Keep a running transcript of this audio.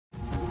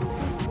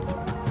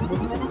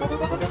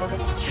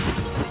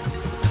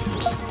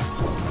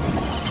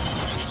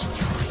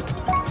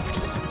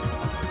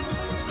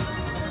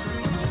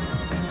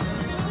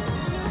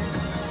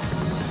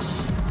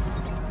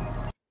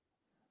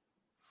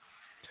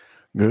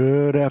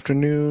Good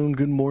afternoon,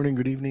 good morning,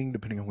 good evening,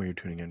 depending on where you're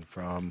tuning in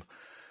from.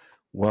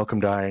 Welcome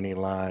to INE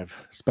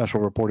Live Special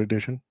Report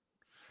Edition.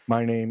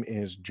 My name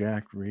is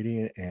Jack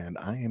Reedy, and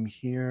I am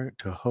here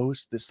to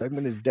host. This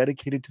segment is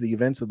dedicated to the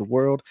events of the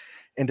world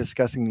and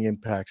discussing the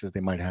impacts as they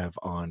might have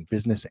on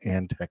business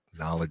and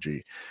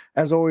technology.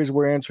 As always,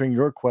 we're answering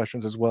your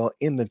questions as well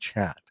in the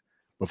chat.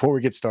 Before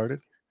we get started,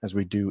 as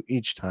we do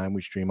each time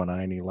we stream on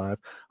INE Live,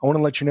 I want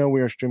to let you know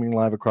we are streaming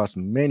live across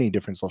many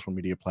different social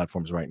media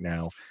platforms right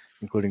now,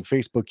 including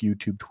Facebook,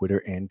 YouTube,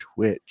 Twitter, and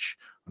Twitch.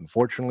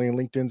 Unfortunately,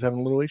 LinkedIn's having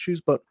a little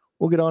issues, but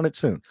we'll get on it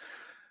soon.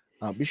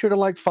 Be sure to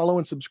like, follow,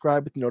 and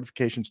subscribe with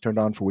notifications turned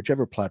on for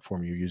whichever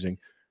platform you're using,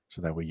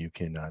 so that way you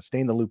can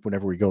stay in the loop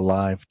whenever we go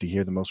live to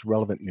hear the most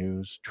relevant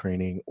news,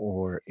 training,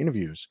 or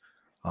interviews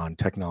on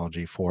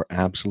technology for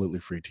absolutely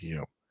free to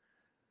you.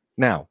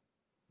 Now,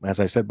 as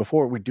I said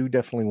before, we do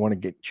definitely want to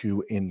get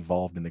you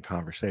involved in the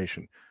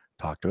conversation.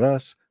 Talk to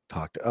us,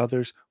 talk to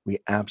others. We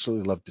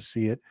absolutely love to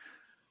see it.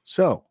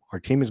 So, our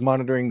team is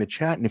monitoring the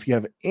chat, and if you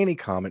have any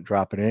comment,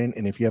 drop it in.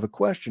 And if you have a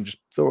question, just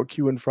throw a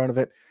Q in front of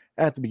it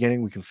at the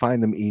beginning. We can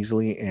find them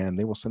easily, and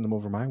they will send them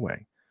over my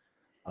way.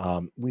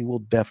 We will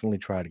definitely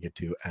try to get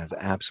to as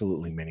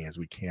absolutely many as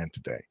we can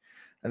today.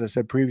 As I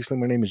said previously,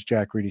 my name is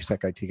Jack Reedy,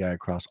 Sec IT guy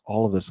across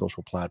all of the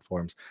social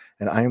platforms,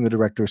 and I am the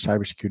director of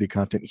cybersecurity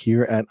content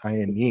here at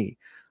INE.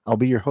 I'll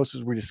be your host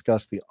as we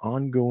discuss the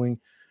ongoing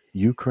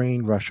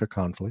Ukraine-Russia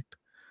conflict,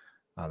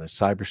 the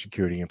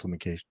cybersecurity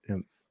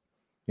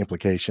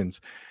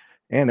implications,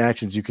 and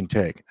actions you can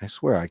take. I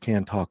swear I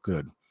can talk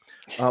good.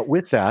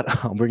 With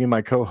that, I'll bring in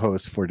my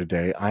co-host for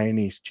today,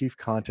 INE's Chief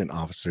Content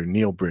Officer,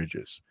 Neil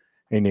Bridges.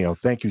 Hey, Neil,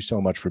 thank you so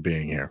much for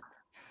being here.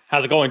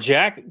 How's it going,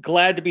 Jack?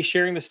 Glad to be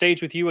sharing the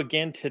stage with you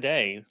again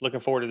today. Looking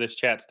forward to this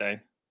chat today.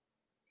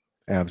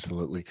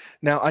 Absolutely.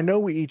 Now, I know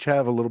we each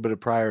have a little bit of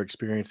prior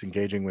experience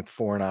engaging with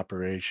foreign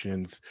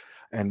operations,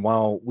 and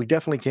while we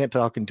definitely can't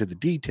talk into the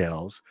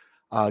details,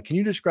 can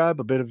you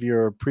describe a bit of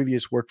your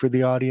previous work for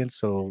the audience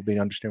so they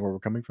understand where we're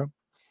coming from?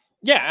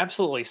 Yeah,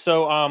 absolutely.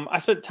 So, I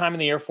spent time in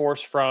the Air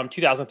Force from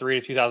 2003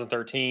 to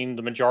 2013.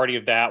 The majority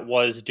of that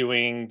was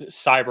doing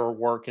cyber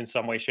work in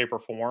some way, shape, or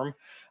form.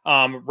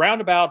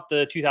 Round about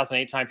the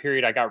 2008 time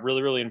period, I got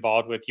really, really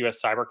involved with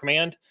U.S. Cyber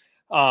Command.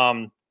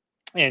 Um,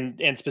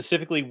 and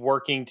specifically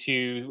working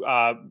to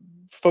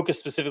focus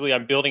specifically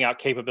on building out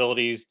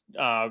capabilities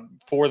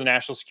for the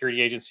National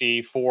Security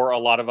Agency, for a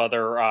lot of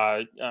other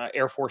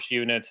Air Force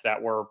units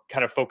that were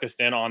kind of focused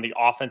in on the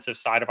offensive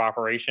side of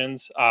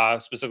operations,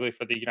 specifically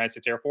for the United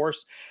States Air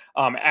Force.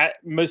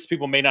 Most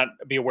people may not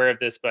be aware of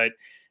this, but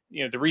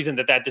the reason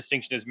that that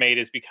distinction is made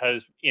is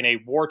because in a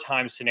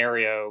wartime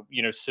scenario,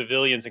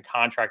 civilians and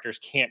contractors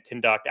can't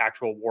conduct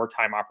actual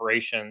wartime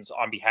operations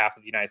on behalf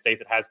of the United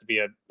States. It has to be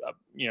a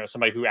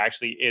somebody who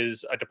actually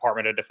is a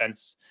Department of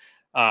Defense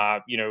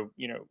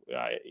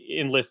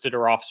enlisted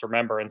or officer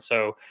member. And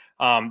so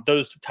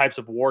those types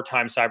of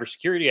wartime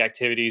cybersecurity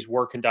activities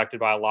were conducted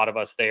by a lot of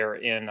us there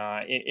in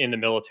the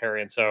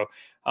military. And so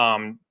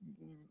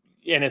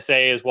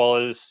NSA, as well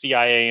as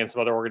CIA and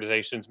some other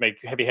organizations, make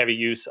heavy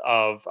use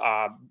of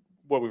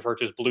what we've heard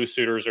to as blue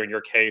suiters, or in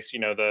your case,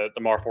 the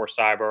Mar4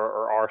 Cyber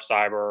or R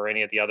Cyber or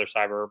any of the other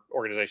cyber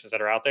organizations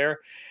that are out there.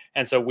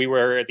 And so we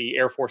were the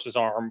Air Force's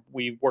arm.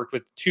 We worked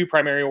with two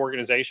primary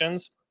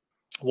organizations.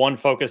 One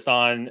focused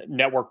on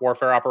network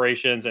warfare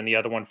operations, and the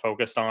other one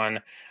focused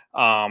on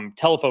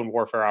telephone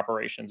warfare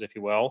operations, if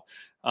you will.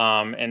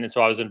 And then,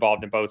 so I was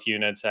involved in both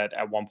units at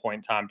one point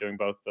in time doing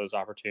both of those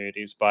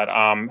opportunities. But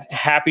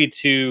happy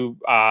to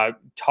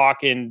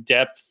talk in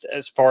depth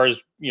as far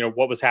as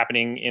what was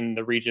happening in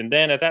the region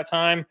then at that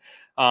time,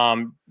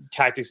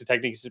 tactics and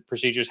techniques,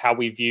 procedures, how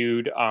we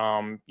viewed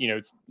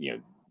the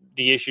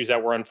issues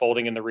that were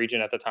unfolding in the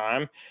region at the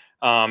time,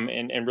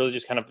 and really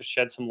just kind of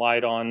shed some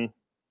light on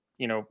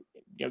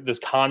this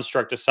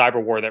construct of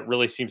cyber war that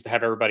really seems to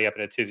have everybody up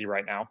in a tizzy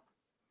right now.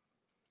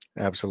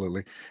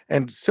 Absolutely.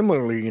 And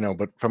similarly,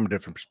 but from a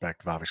different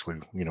perspective, obviously,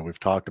 we've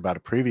talked about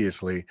it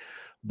previously,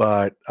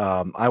 but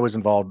I was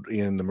involved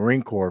in the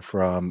Marine Corps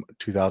from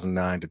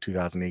 2009 to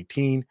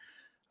 2018.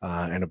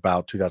 And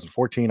about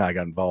 2014, I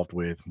got involved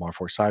with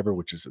Mar4 Cyber,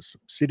 which is a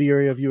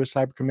subsidiary of US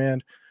Cyber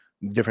Command.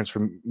 The difference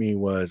for me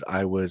was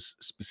I was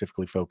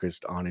specifically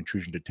focused on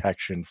intrusion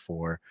detection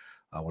for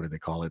what do they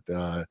call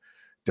it?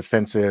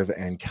 Defensive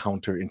and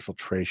counter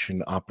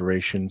infiltration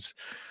operations.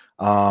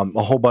 A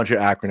whole bunch of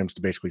acronyms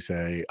to basically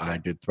say I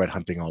did threat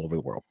hunting all over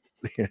the world.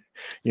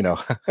 you know,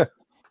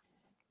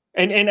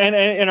 And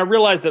I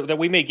realize that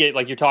we may get,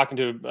 like, you're talking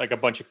to like a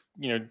bunch of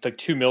like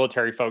two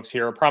military folks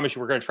here. I promise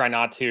you we're going to try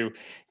not to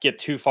get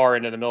too far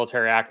into the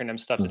military acronym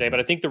stuff today. But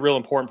Mhm. I think the real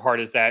important part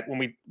is that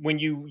when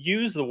you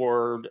use the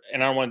word,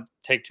 and I don't want to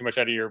take too much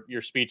out of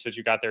your speech that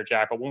you got there,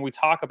 Jack, but when we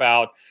talk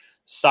about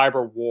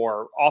cyber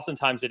war,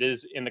 oftentimes it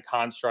is in the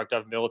construct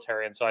of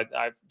military. And so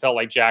I felt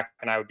like Jack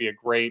and I would be a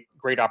great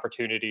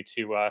opportunity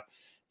to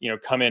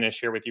come in and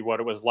share with you what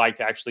it was like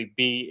to actually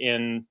be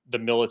in the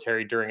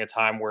military during a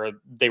time where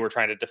they were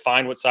trying to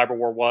define what cyber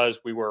war was.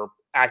 We were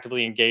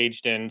actively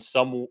engaged in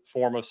some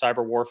form of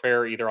cyber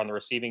warfare, either on the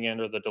receiving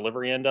end or the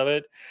delivery end of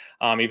it,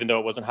 even though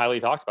it wasn't highly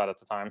talked about at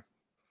the time.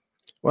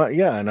 Well,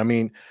 yeah, and I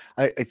mean,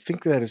 I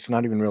think that it's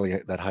not even really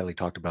that highly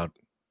talked about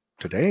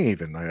today.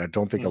 Even I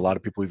don't think a Mhm. lot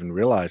of people even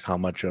realize how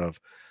much of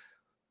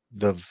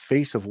the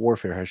face of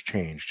warfare has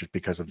changed just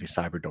because of the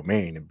cyber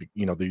domain and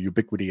the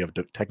ubiquity of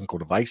technical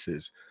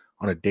devices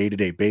on a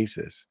day-to-day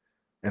basis,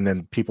 and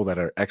then people that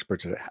are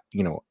experts at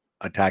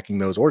attacking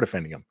those or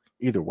defending them.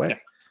 Either Yeah,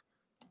 way,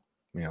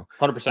 you know, I,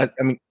 100%.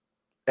 I mean,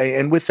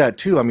 and with that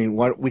too, I mean,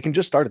 what we can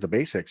just start at the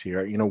basics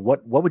here.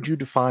 What would you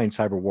define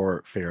cyber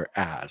warfare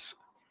as?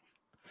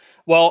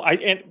 Well,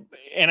 I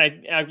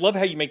love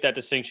how you make that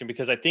distinction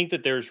because I think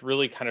that there's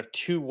really kind of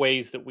two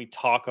ways that we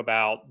talk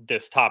about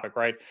this topic,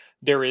 right?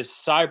 There is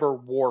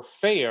cyber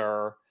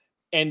warfare,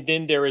 and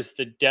then there is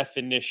the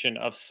definition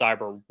of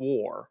cyber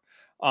war.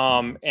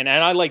 Mhm. And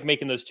I like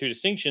making those two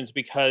distinctions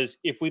because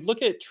if we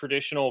look at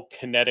traditional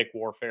kinetic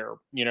warfare,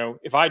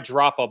 if I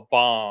drop a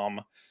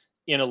bomb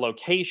in a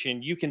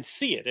location, you can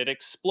see it, it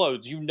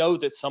explodes. You know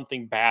that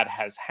something bad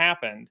has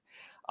happened.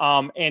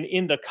 And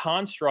in the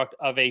construct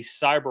of a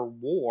cyber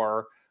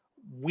war,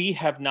 we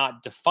have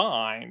not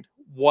defined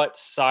what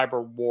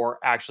cyber war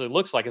actually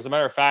looks like. As a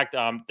matter of fact,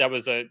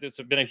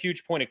 it's been a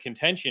huge point of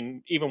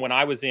contention, even when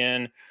I was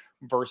in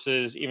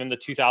versus even the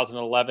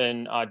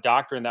 2011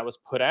 doctrine that was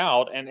put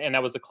out, and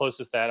that was the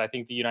closest that I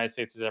think the United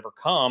States has ever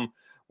come,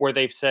 where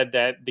they've said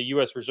that the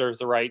U.S. reserves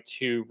the right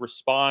to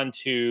respond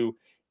to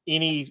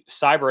any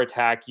cyber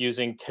attack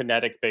using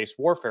kinetic based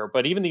warfare.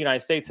 But even the United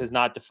States has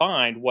not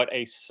defined what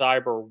a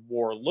cyber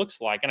war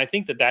looks like. And I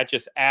think that that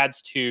just adds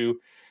to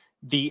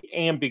the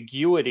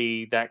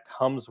ambiguity that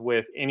comes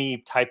with any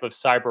type of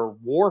cyber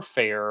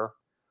warfare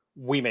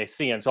we may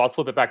see. And so I'll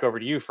flip it back over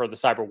to you for the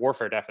cyber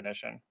warfare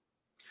definition.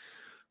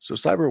 So,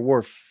 cyber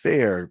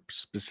warfare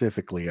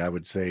specifically, I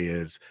would say,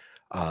 is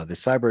the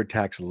cyber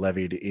attacks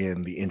levied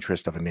in the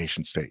interest of a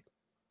nation state.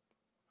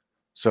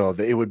 So,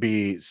 it would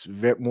be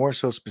more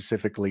so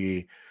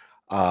specifically,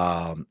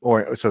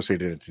 or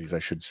associated entities, I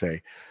should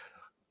say.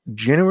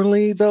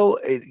 Generally, though,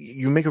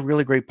 you make a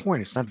really great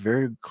point. It's not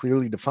very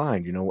clearly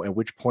defined. At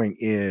which point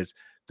is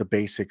the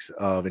basics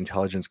of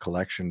intelligence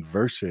collection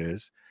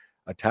versus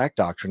attack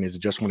doctrine? Is it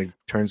just when it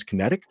turns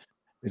kinetic?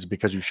 Is it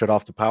because you shut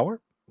off the power?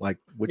 Like,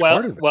 which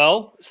part of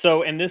it?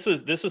 So, and this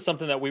was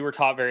something that we were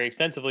taught very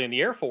extensively in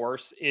the Air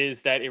Force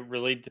is that it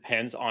really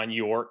depends on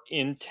your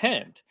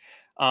intent.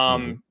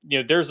 Mhm.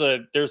 There's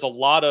a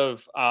lot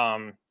of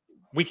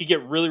we could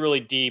get really really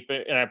deep,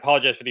 and I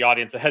apologize for the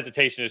audience. The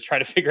hesitation is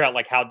trying to figure out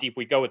like how deep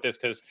we go with this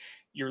because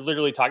you're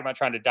literally talking about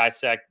trying to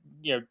dissect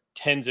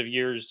tens of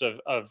years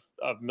of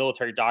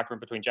military doctrine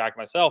between Jack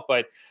and myself.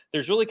 But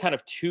there's really kind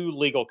of two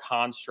legal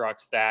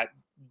constructs that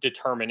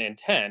determine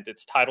intent.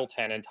 It's Title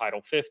 10 and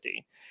Title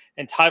 50,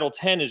 and Title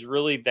 10 is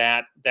really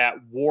that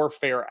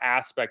warfare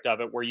aspect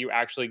of it where you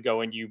actually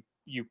go and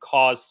you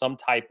cause some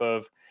type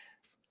of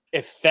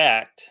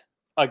effect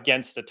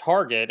against a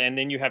target. And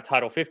then you have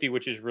Title 50,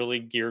 which is really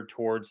geared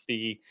towards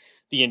the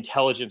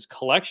intelligence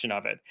collection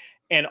of it.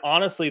 And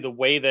honestly, the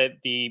way that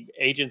the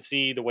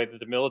agency, the way that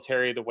the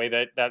military, the way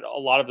that a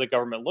lot of the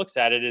government looks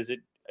at it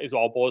is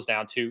all boils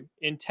down to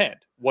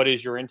intent. What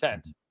is your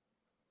intent?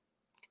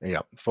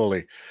 Yeah,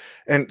 fully.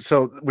 And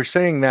so we're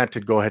saying that to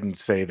go ahead and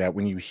say that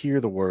when you hear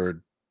the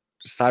word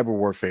cyber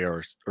warfare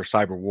or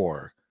cyber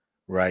war,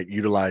 right,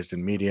 utilized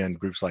in media and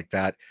groups like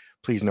that,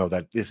 please know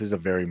that this is a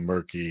very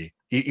murky,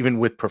 even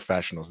with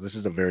professionals, this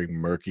is a very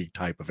murky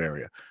type of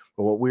area.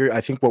 But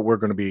I think what we're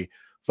going to be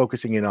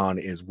focusing in on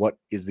is what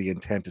is the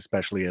intent,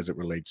 especially as it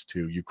relates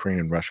to Ukraine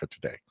and Russia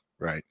today,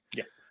 right?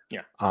 Yeah.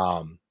 Yeah.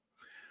 Um,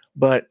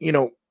 but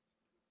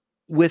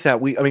with that,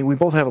 I mean, we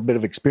both have a bit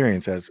of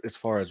experience as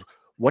far as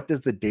what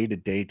does the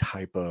day-to-day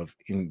type of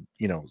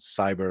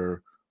cyber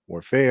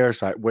warfare,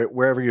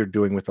 wherever you're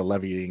doing with the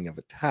levying of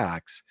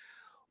attacks,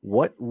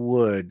 what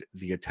would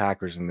the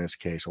attackers in this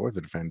case or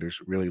the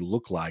defenders really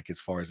look like as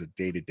far as a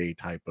day-to-day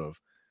type of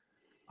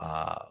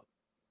uh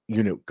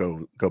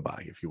go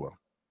by, if you will?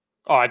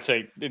 Oh, I'd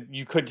say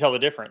you couldn't tell the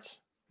difference.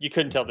 You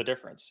couldn't tell Mhm. the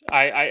difference.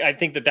 I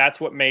think that that's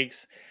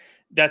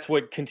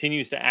what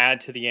continues to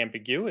add to the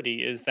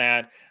ambiguity is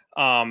that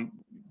um,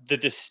 the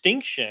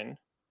distinction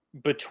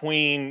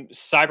between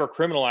cyber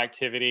criminal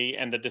activity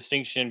and the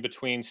distinction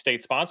between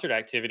state sponsored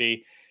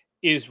activity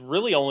is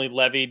really only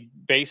levied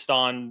based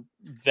on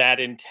that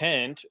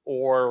intent,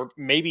 or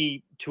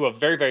maybe to a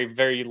very, very,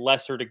 very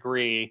lesser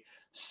degree,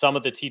 some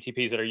of the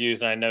TTPs that are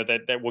used. And I know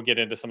that we'll get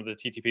into some of the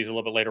TTPs a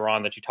little bit later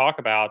on that you talk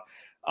about.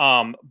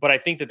 But I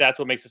think that that's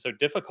what makes it so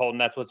difficult, and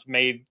that's what's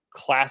made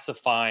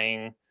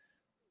classifying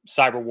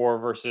cyber war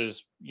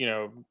versus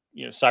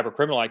cyber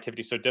criminal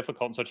activity so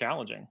difficult and so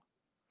challenging.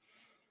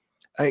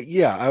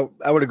 Yeah,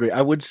 I would agree.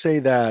 I would say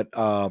that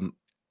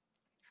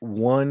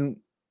one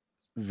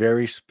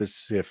very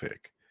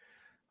specific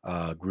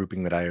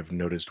grouping that I have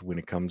noticed when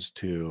it comes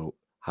to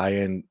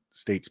high-end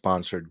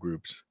state-sponsored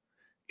groups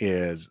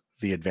is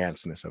the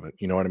advancedness of it.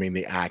 You know what I mean?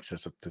 The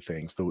access to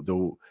things,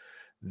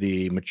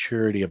 the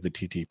maturity of the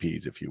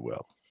TTPs, if you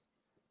will.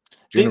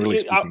 Generally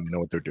The, speaking, they know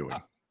what they're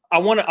doing. I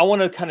want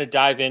to kind of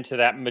dive into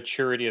that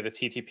maturity of the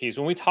TTPs.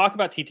 When we talk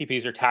about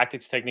TTPs or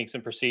tactics, techniques,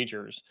 and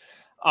procedures,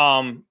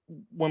 um,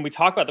 when we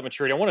talk about the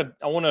maturity,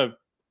 I want to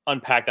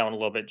unpack that one a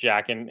little bit,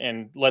 Jack,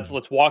 and let's Mhm.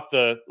 let's walk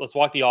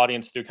the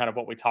audience through kind of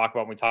what we talk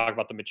about when we talk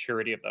about the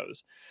maturity of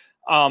those.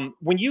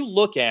 When you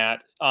look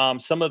at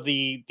some of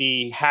the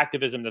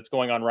hacktivism that's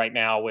going on right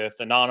now with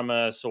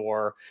Anonymous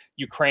or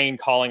Ukraine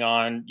calling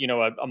on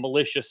a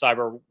malicious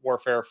cyber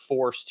warfare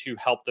force to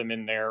help them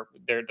in their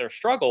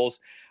struggles,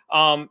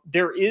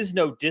 there is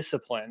no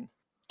discipline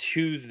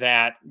to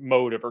that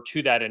motive or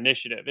to that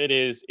initiative. It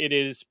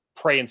is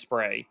pray and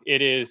spray.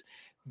 It is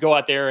go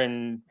out there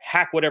and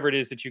hack whatever it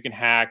is that you can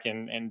hack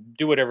and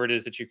do whatever it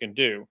is that you can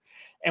do.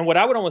 And what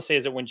I would almost say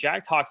is that when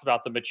Jack talks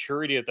about the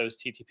maturity of those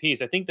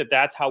TTPs, I think that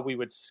that's how we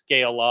would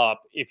scale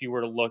up if you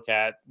were to look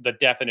at the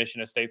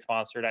definition of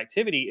state-sponsored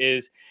activity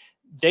is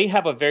they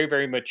have a very,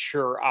 very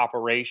mature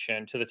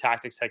operation to the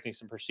tactics,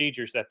 techniques, and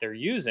procedures that they're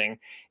using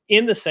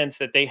in the sense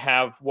that they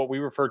have what we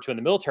refer to in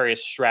the military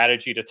as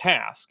strategy to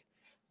task.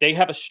 They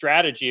have a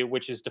strategy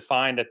which is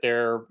defined at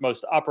their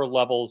most upper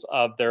levels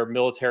of their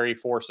military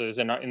forces.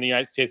 And in the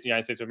United States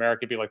of America,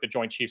 it'd be like the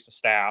Joint Chiefs of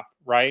Staff,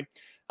 right?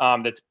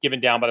 That's given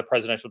down by the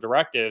presidential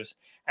directives.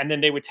 And then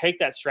they would take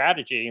that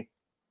strategy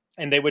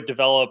and they would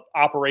develop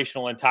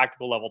operational and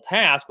tactical level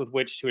tasks with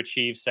which to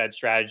achieve said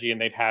strategy. And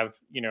they'd have,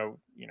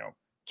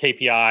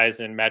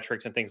 KPIs and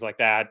metrics and things like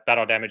that,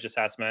 battle damage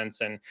assessments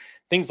and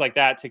things like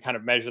that to kind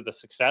of measure the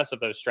success of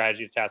those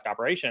strategy to task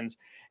operations.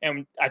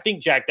 And I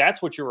think, Jack,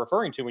 that's what you're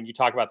referring to when you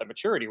talk about the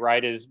maturity,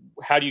 right? Is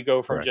how do you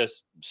go from Correct.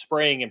 just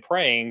spraying and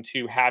praying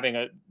to having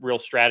a real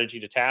strategy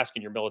to task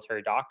in your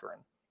military doctrine?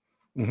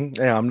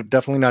 Yeah, I'm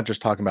definitely not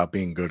just talking about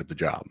being good at the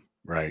job,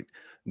 right?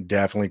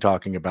 Definitely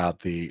talking about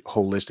the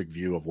holistic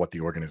view of what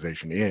the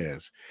organization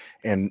is.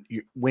 And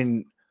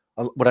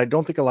what I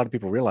don't think a lot of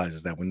people realize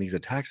is that when these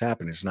attacks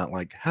happen, it's not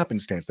like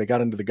happenstance. They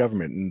got into the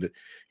government,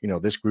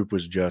 and this group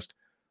was just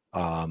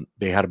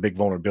they had a big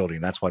vulnerability,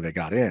 and that's why they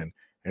got in.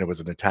 And it was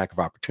an attack of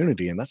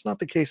opportunity, and that's not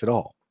the case at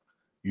all.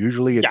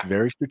 Usually, it's Yeah.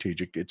 very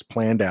strategic. It's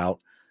planned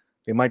out.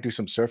 They might do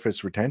some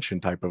surface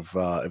retention type of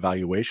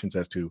evaluations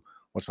as to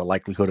what's the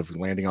likelihood of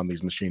landing on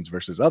these machines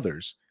versus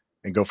others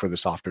and go for the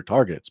softer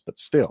targets. But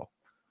still,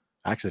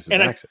 access is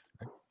And I access.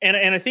 Right?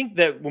 and I think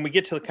that when we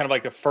get to kind of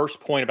like the first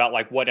point about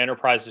like what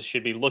enterprises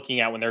should be looking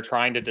at when they're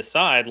trying to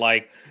decide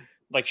like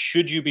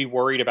should you be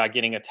worried about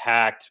getting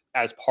attacked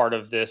as part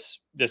of this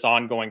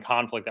ongoing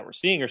conflict that we're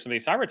seeing or some of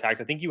these cyber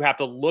attacks, I think you have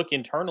to look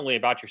internally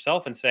about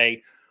yourself and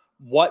say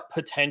what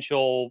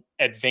potential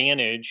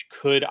advantage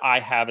could I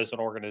have as an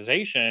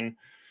organization,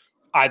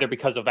 either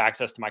because of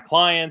access to my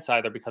clients,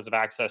 either because of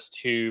access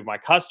to my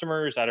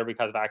customers, either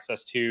because of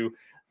access to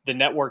the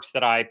networks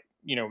that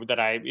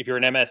if you're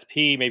an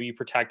MSP, maybe you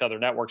protect other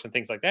networks and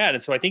things like that.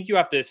 And so I think you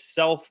have to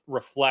self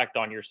reflect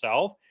on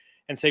yourself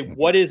and say, Mhm.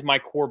 what is my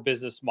core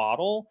business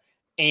model?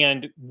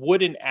 And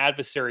would an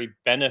adversary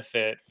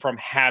benefit from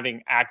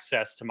having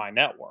access to my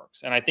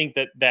networks? And I think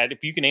that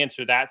if you can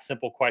answer that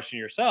simple question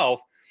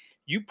yourself,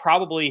 you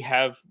probably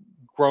have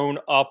grown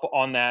up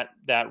on that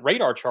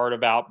radar chart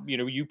about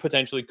you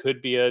potentially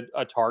could be a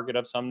target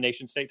of some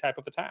nation state type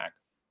of attack.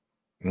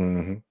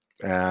 Mhm.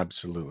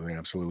 Absolutely,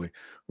 absolutely.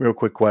 Real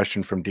quick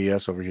question from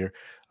DS over here.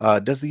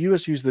 Does the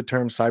US use the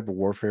term cyber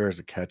warfare as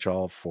a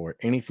catch-all for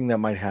anything that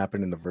might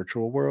happen in the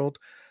virtual world?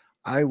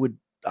 I would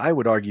I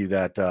would argue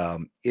that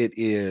it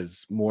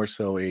is more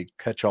so a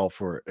catch-all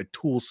for a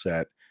tool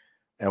set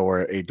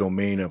or a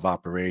domain of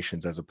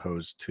operations as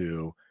opposed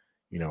to,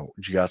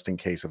 just in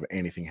case of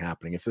anything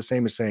happening. It's the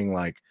same as saying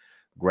like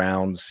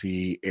ground,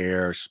 sea,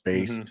 air,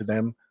 space Hmm. to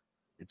them.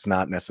 It's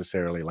not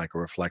necessarily like a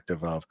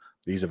reflective of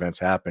these events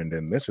happened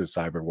and this is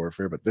cyber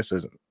warfare, but this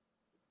isn't.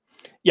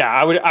 Yeah,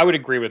 I would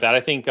agree with that. I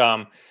think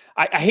I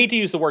hate to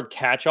use the word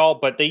catch-all,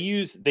 but they've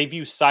used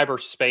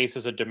cyberspace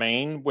as a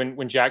domain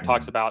when Jack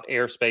talks Mhm. about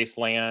airspace,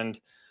 land,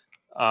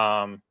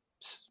 um,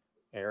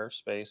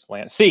 airspace,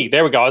 land. See,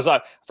 there we go.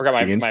 I forgot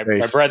Sea and my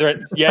space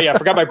brethren. Yeah, yeah, I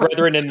forgot my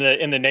brethren in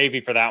the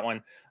Navy for that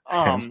one.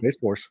 and Um, Space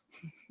Force.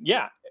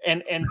 yeah,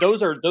 and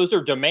those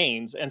are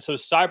domains, and so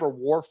cyber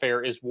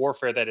warfare is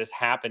warfare that is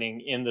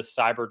happening in the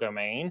cyber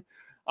domain.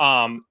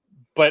 Um,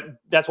 but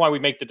that's why we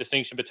make the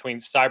distinction between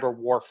cyber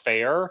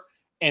warfare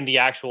and the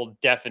actual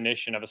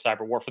definition of a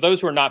cyber war. For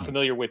those who are not Mm,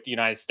 familiar with the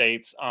United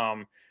States,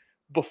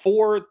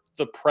 before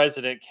the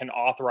president can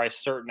authorize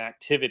certain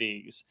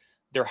activities,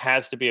 there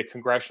has to be a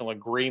congressional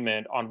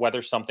agreement on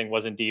whether something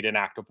was indeed an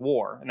act of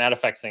war. And that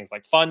affects things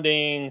like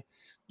funding,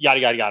 yada,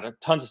 yada, yada,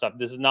 tons of stuff.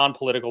 This is non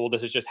political.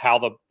 This is just how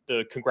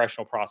the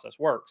congressional process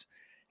works.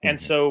 And mhm,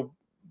 so,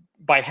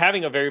 by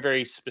having a very,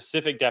 very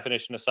specific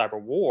definition of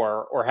cyber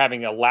war or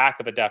having a lack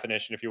of a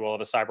definition, if you will,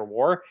 of a cyber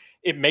war,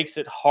 it makes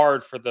it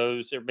hard for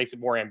it makes it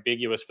more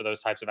ambiguous for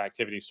those types of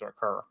activities to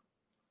occur.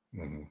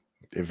 mhm.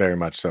 Very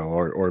much so,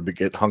 or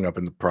get hung up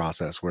in the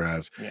process.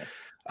 Whereas, Yeah.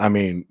 I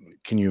mean,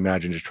 can you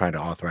imagine just trying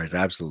to authorize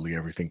absolutely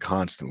everything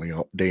constantly,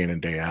 day in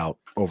and day out,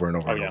 over and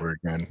over Oh, and yeah. over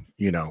again?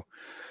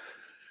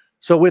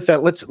 So with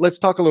that, let's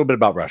talk a little bit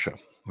about Russia.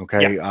 Yeah.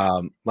 Okay.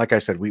 Like I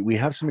said, we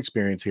have some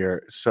experience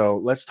here. So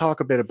let's talk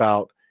a bit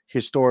about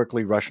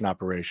historically Russian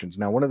operations.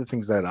 Now, one of the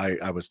things that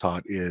I was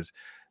taught is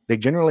they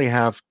generally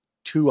have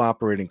two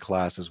operating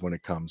classes when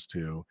it comes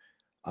to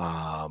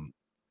um,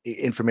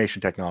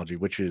 information technology,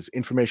 which is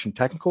information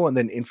technical and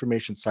then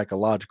information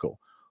psychological.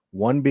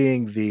 One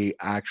being the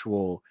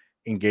actual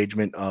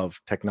engagement of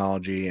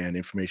technology and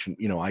information,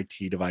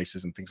 IT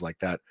devices and things like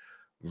that,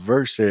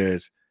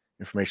 versus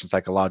information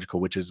psychological,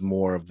 which is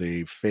more of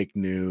the fake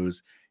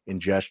news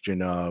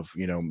ingestion of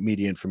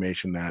media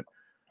information that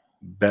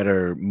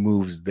better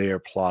moves their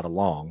plot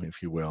along,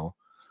 if you will.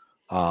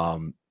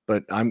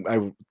 But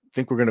I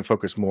think we're going to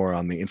focus more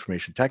on the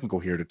information technical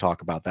here to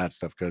talk about that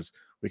stuff, because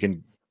we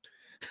can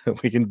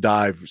we can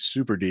dive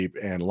super deep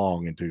and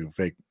long into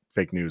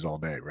fake news all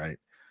day, right?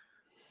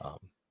 um,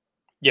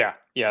 Yeah,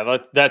 yeah,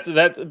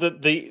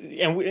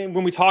 and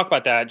when we talk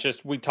about that,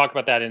 just we talk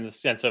about that in the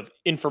sense of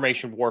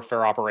information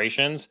warfare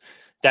operations.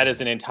 That is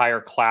mhm, an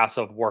entire class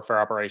of warfare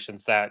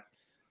operations that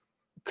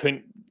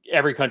couldn't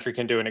every country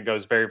can do, and it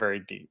goes very, very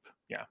deep.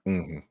 Yeah.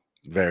 mhm.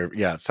 There,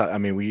 yeah. So I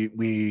mean,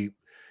 we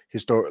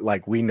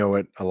know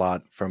it a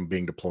lot from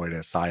being deployed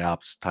as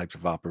psyops types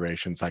of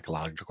operations.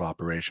 Psychological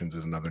operations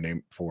is another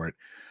name for it.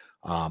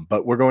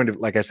 But we're going to,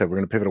 like I said, we're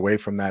going to pivot away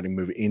from that and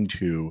move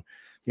into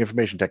the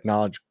information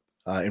technology,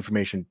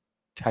 information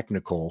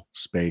technical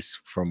space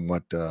from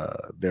what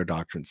their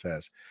doctrine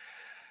says.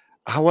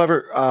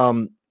 However,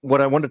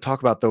 what I want to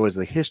talk about though is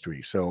the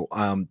history. So,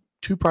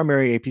 two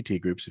primary APT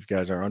groups. If you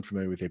guys are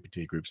unfamiliar with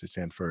APT groups, they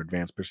stand for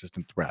Advanced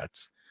Persistent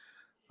Threats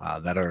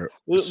that are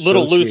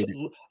Little loose,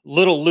 associated.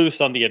 little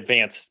loose on the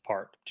advanced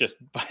part. Just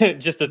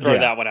just to throw Yeah,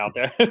 that one out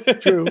there.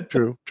 true,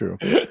 true, true.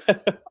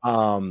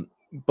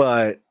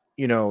 But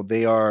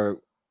they are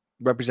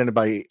represented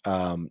by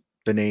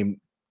the name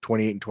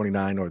 28 and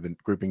 29, or the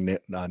grouping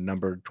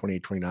number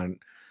 2829,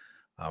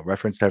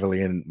 referenced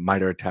heavily in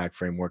MITRE ATT&CK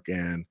framework.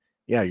 And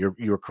yeah,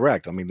 you're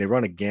correct. I mean, they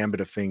run a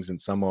gambit of things,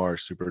 and some are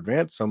super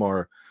advanced, some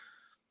are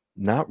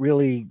not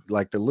really,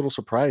 like, they're a little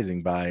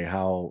surprising by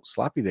how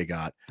sloppy they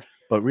got.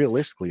 But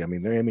realistically, I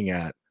mean, they're aiming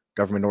at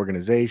government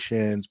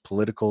organizations,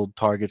 political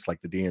targets, like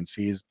the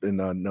DNC has been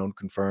known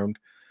confirmed.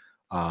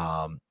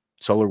 um,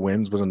 Solar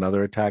Winds was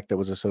another attack that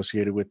was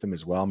associated with them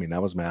as well. I mean,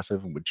 that was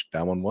massive, which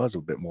that one was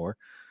a bit more.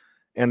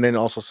 And then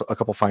also a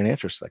couple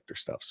financial sector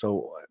stuff.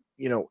 So,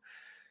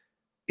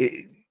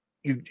 it,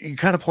 you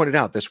kind of pointed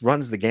out this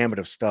runs the gamut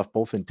of stuff,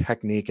 both in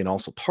technique and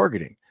also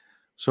targeting.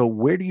 So,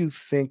 where do you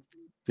think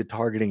the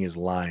targeting is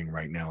lying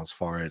right now, as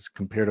far as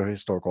compared to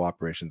historical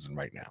operations and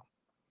right now?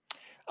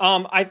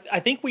 I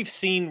think we've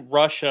seen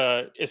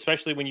Russia,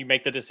 especially when you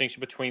make the distinction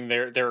between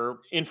their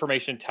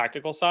information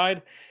tactical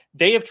side.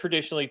 They have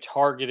traditionally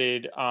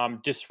targeted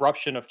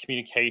disruption of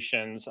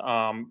communications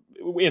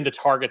in the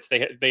targets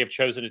they have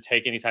chosen to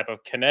take any type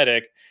of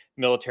kinetic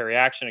military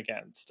action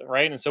against.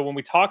 Right, and so when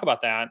we talk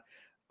about that,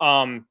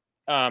 um,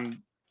 um,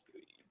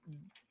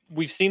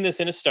 we've seen this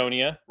in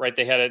Estonia. Right,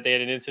 they had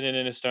an incident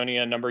in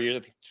Estonia a number of years. I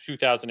think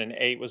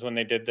 2008 was when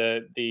they did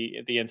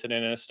the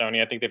incident in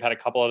Estonia. I think they've had a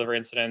couple other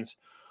incidents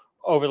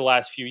over the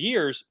last few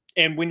years.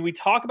 And when we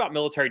talk about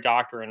military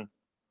doctrine,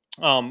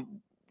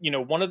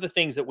 one of the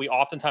things that we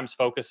oftentimes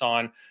focus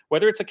on,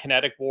 whether it's a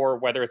kinetic war,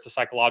 whether it's a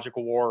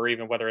psychological war, or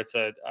even whether it's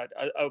a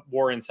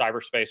war in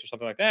cyberspace or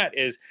something like that,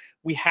 is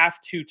we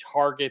have to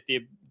target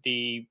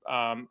the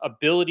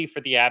ability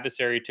for the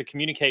adversary to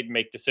communicate and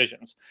make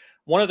decisions.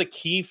 One of the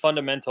key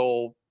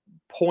fundamental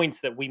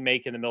points that we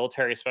make in the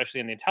military, especially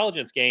in the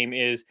intelligence game,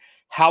 is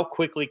how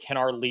quickly can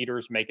our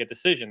leaders make a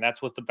decision.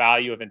 That's what the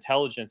value of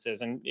intelligence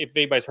is. And if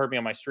anybody's heard me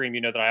on my stream,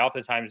 you know that I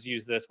oftentimes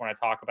use this when I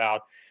talk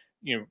about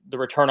the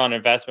return on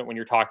investment when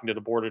you're talking to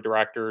the board of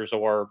directors,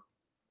 or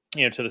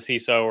to the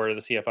CISO or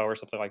the CFO or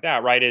something like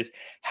that, right? Is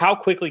how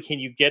quickly can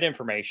you get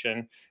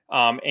information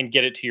and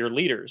get it to your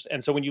leaders?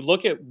 And so when you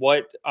look at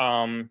what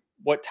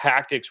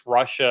tactics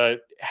Russia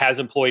has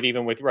employed,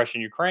 even with Russia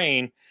and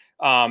Ukraine,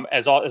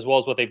 as well as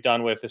what they've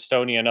done with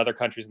Estonia and other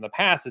countries in the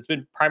past, it's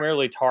been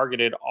primarily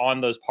targeted on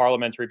those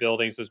parliamentary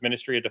buildings, those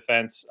Ministry of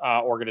Defense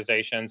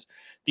organizations,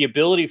 the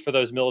ability for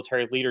those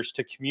military leaders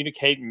to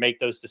communicate and make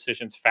those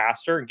decisions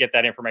faster and get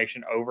that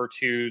information over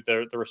to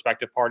the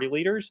respective party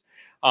leaders.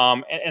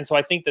 And so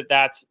I think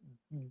that's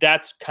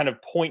kind of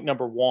point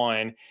number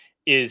one,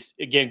 is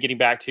again getting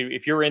back to,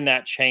 if you're in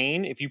that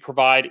chain, if you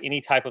provide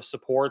any type of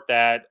support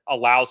that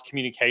allows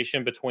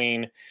communication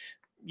between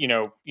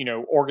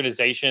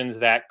organizations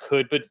that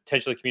could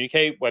potentially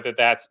communicate, whether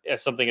that's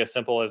as something as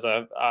simple as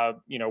a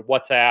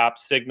WhatsApp,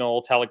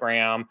 Signal,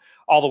 Telegram,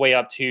 all the way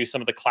up to some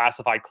of the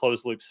classified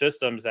closed loop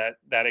systems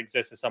that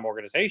exist in some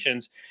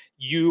organizations.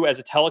 You, as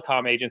a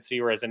telecom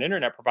agency or as an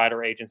internet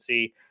provider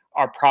agency,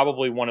 are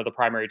probably one of the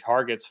primary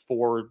targets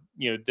for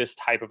this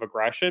type of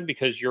aggression,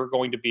 because you're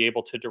going to be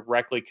able to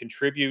directly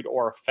contribute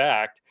or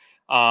affect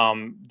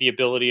the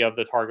ability of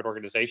the target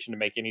organization to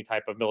make any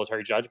type of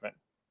military judgment.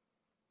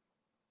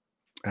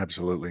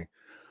 Absolutely.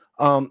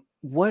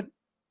 What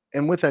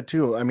And with that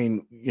too, I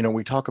mean,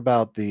 we talk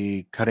about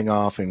the cutting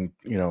off and,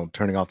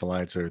 turning off the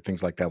lights or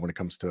things like that when it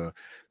comes to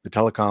the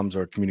telecoms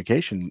or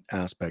communication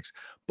aspects.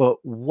 But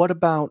what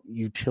about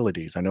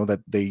utilities? I know that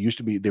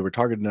they were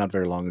targeted not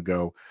very long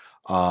ago.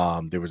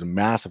 There was a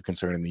massive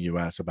concern in the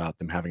US about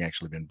them having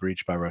actually been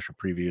breached by Russia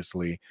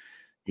previously.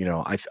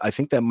 I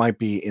think that might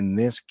be in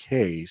this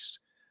case.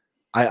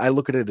 I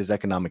look at it as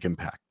economic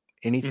impact.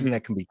 Anything Mhm.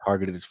 that can be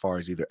targeted as far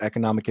as either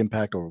economic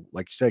impact or,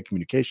 like you said,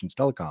 communications,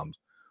 telecoms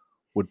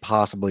would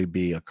possibly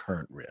be a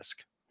current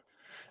risk.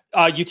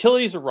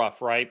 Utilities are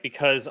rough, right?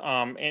 Because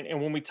and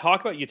when we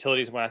talk about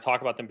utilities, when I talk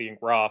about them being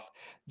rough,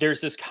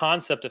 there's this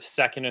concept of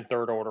second and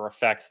third order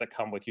effects that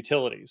come with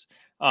utilities.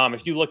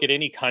 If you look at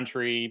any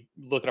country,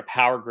 look at a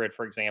power grid,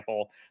 for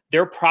example,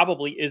 there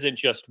probably isn't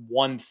just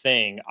one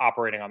thing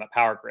operating on the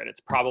power grid. It's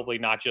probably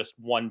not just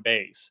one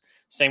base.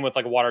 Same with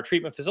like a water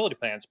treatment facility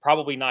plan. It's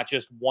probably not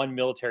just one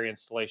military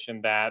installation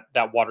that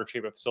water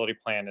treatment facility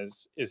plan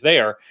is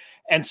there.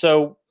 And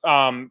so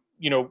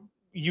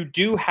you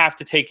do have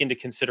to take into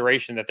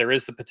consideration that there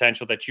is the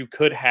potential that you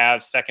could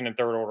have second and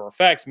third order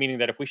effects, meaning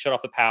that if we shut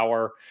off the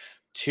power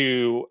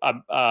to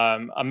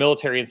a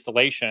military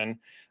installation,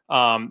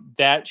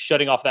 that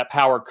shutting off that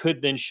power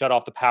could then shut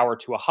off the power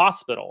to a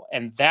hospital,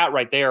 and that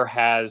right there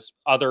has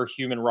other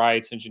human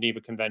rights and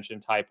Geneva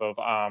Convention type of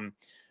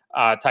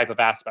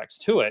aspects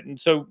to it. And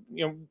so,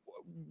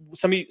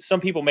 some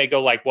people may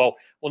go like, well,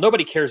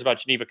 nobody cares about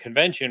Geneva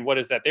Convention. What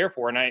is that there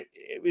for? And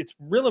it's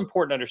real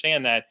important to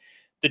understand that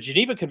the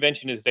Geneva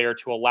Convention is there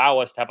to allow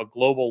us to have a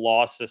global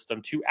law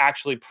system to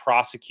actually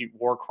prosecute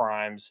war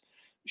crimes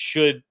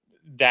should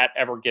that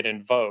ever get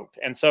invoked.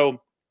 And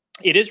so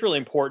it is really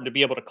important to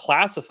be able to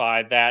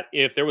classify that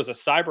if there was a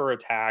cyber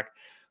attack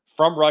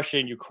from Russia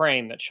and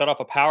Ukraine that shut off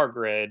a power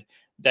grid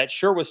that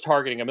sure was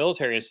targeting a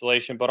military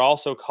installation, but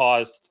also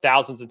caused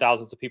thousands and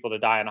thousands of people to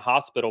die in a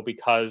hospital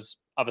because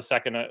of a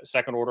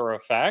second order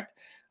effect.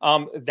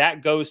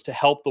 That goes to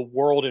help the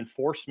world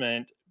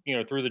enforcement,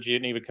 through the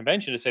Geneva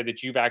Convention, to say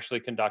that you've actually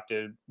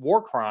conducted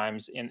war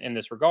crimes in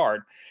this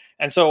regard.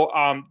 And so,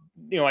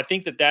 I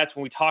think that's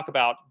when we talk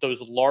about those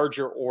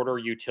larger order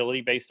utility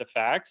based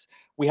effects,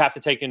 we have to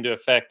take into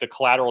effect the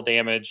collateral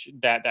damage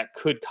that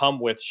could come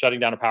with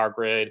shutting down a power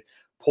grid,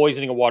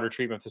 poisoning a water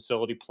treatment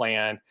facility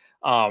plant,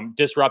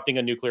 disrupting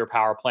a nuclear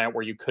power plant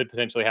where you could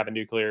potentially have a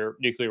nuclear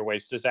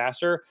waste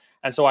disaster.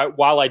 And so,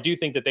 while I do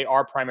think that they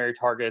are primary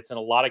targets in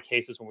a lot of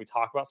cases when we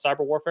talk about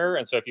cyber warfare,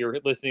 and so if you're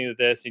listening to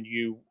this and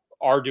you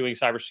are doing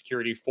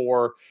cybersecurity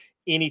for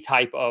any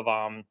type of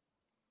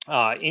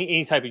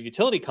any type of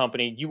utility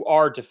company, you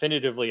are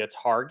definitively a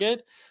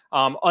target.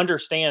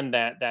 Understand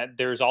that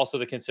there's also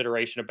the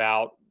consideration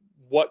about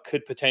what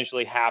could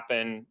potentially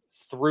happen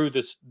through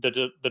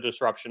the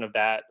disruption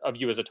of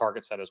you as a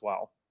target set as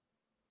well.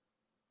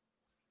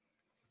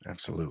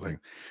 Absolutely.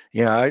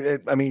 Yeah,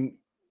 I mean,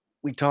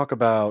 we talk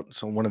about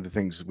so one of the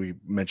things we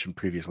mentioned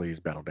previously is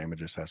battle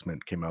damage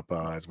assessment came up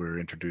as we were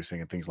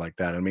introducing and things like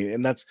that. I mean,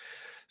 and that's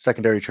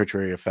secondary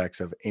tertiary effects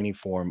of any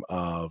form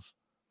of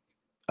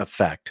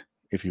effect,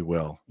 if you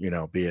will,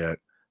 be it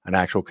an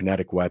actual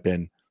kinetic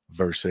weapon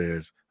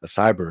versus a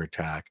cyber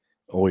attack,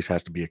 always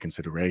has to be a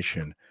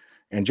consideration.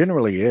 And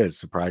generally is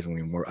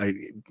surprisingly more. I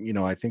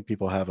think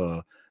people have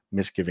a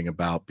misgiving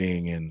about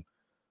being in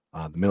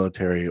the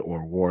military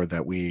or war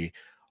that we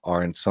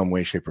are in some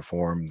way, shape, or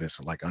form this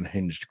like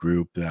unhinged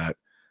group that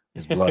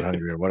is blood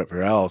hungry or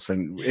whatever else.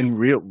 And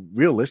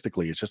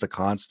realistically, it's just a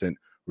constant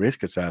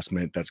risk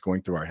assessment that's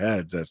going through our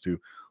heads as to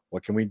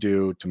what can we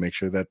do to make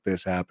sure that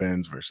this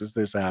happens versus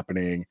this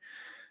happening.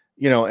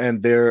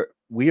 And there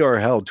we are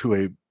held to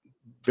a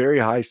very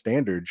high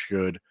standard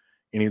should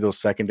any of those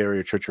secondary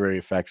or tertiary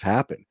effects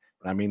happen.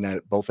 And I mean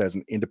that both as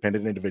an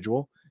independent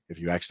individual, if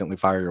you accidentally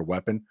fire your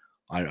weapon,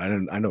 I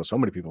know so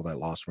many people that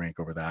lost rank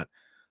over that.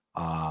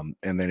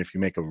 And then if you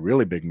make a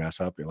really big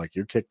mess up,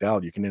 you're kicked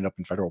out. You can end up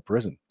in federal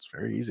prison. It's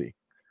very easy.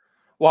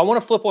 Well, I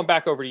want to flip one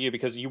back over to you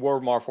because you were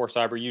Mar4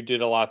 Cyber. You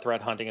did a lot of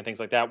threat hunting and things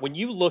like that. When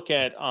you look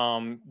at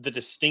the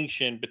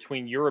distinction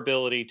between your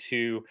ability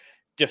to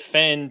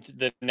defend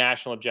the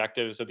national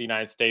objectives of the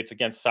United States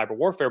against cyber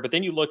warfare, but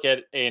then you look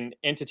at an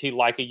entity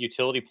like a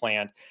utility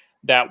plant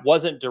that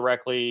wasn't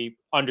directly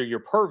under your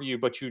purview,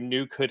 but you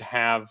knew could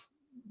have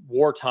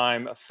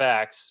wartime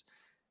effects.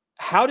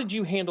 How did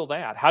you handle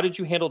that? How did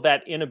you handle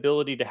that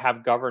inability to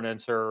have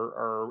governance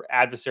or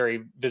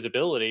adversary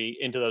visibility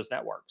into those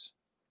networks?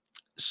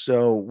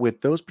 So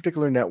with those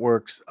particular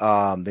networks,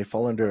 they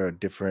fall under a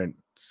different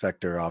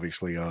sector,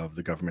 obviously, of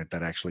the government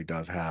that actually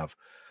does have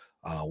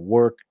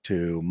work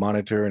to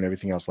monitor and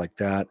everything else like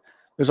that.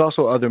 There's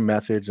also other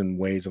methods and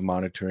ways of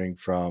monitoring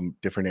from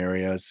different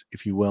areas,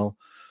 if you will,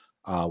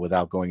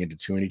 without going into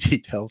too many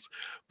details.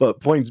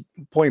 But point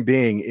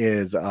being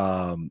is,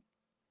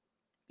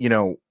 you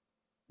know,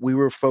 we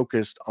were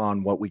focused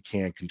on what we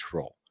can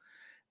control.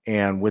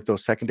 And with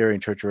those secondary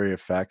and tertiary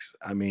effects,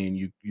 I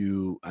mean,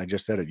 I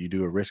just said it, you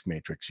do a risk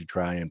matrix. You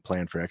try and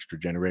plan for extra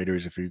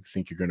generators if you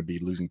think you're going to be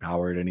losing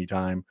power at any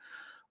time.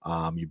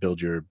 You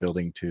build your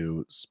building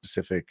to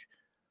specific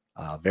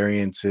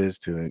variances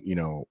to,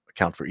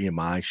 account for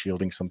EMI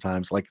shielding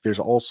sometimes. Like there's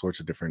all sorts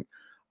of different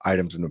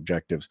items and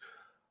objectives.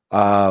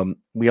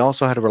 We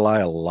also had to rely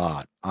a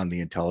lot on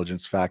the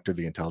intelligence factor,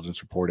 the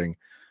intelligence reporting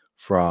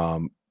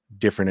from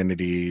different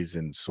entities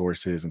and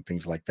sources and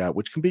things like that,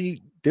 which can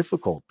be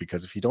difficult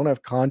because if you don't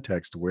have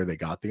context to where they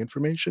got the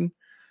information,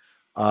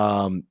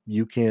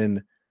 you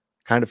can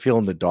kind of feel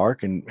in the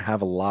dark and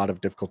have a lot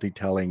of difficulty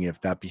telling if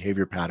that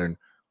behavior pattern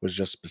was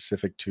just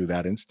specific to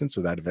that instance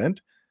or that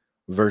event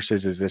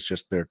versus is this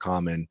just their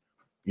common,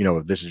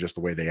 if this is just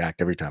the way they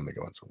act every time they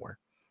go in somewhere.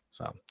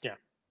 So, Yeah,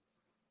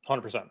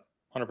 100%,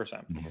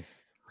 100%. mhm.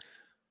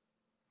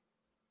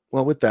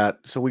 Well, with that,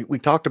 so we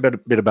talked a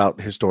bit about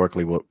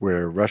historically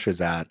where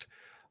Russia's at.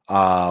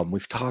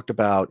 We've talked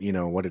about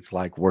what it's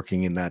like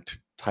working in that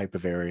type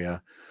of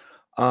area.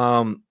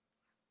 Um,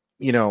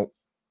 you know,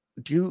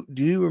 do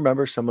you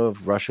remember some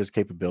of Russia's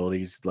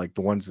capabilities, like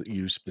the ones that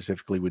you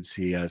specifically would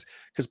see as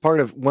because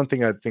part of one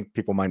thing I think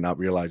people might not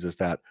realize is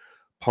that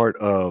part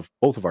of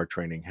both of our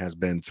training has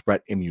been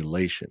threat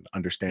emulation,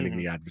 understanding Hmm.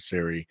 the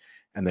adversary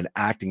and then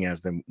acting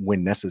as them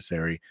when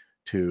necessary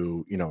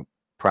to,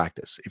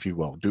 practice, if you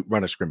will, do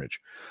run a scrimmage.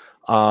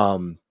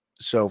 Um,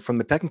 so from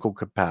the technical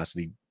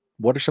capacity,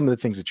 what are some of the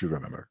things that you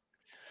remember?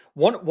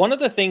 One of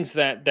the things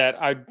that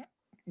I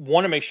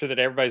want to make sure that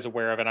everybody's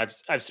aware of, and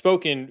I've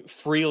spoken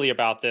freely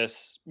about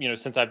this,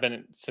 since I've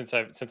been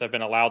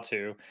allowed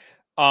to.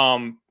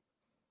 Um,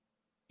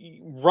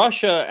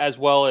 Russia, as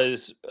well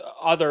as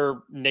other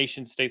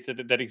nation states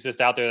that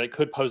exist out there that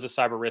could pose a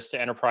cyber risk to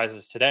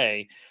enterprises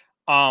today,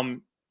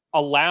 um,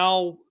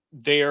 allow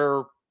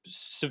their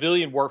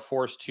civilian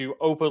workforce to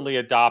openly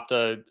adopt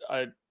an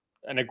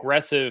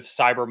aggressive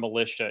cyber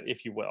militia,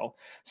 if you will.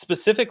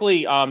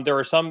 Specifically, there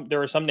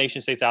are some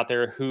nation states out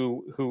there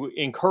who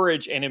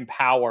encourage and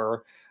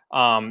empower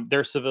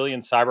their civilian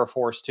cyber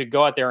force to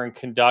go out there and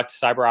conduct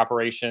cyber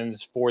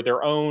operations for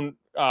their own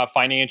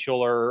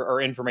financial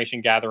or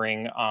information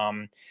gathering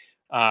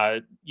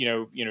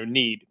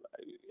need.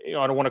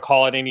 I don't want to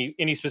call it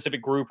any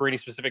specific group or any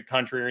specific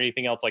country or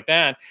anything else like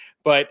that,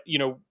 but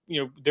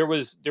there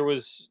was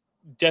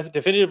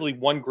definitively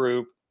one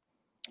group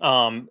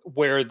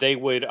where they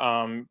would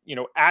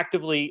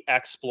actively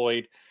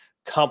exploit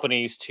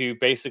companies to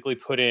basically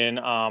put in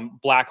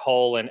Black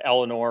Hole and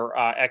Eleanor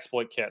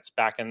exploit kits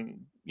back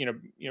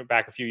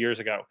a few years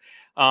ago.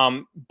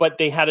 But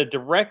they had a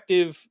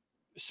directive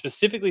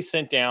specifically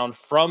sent down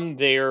from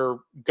their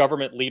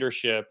government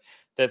leadership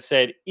that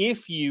said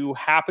if you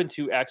happen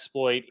to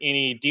exploit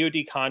any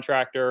DoD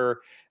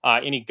contractor,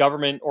 any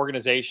government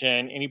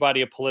organization,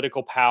 anybody of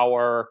political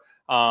power,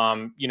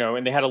 and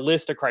they had a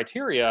list of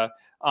criteria.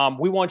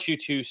 We want you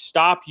to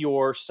stop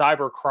your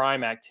cyber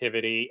crime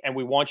activity and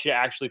we want you to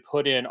actually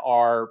put in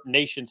our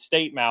nation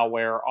state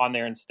malware on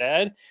there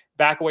instead.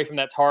 Back away from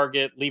that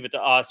target, leave it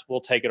to us. We'll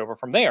take it over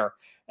from there.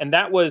 And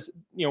that was,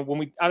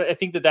 I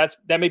think that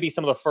may be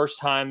some of the first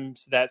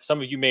times that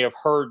some of you may have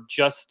heard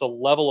just the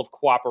level of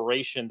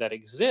cooperation that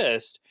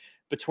exists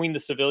between the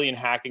civilian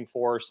hacking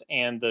force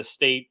and the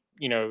state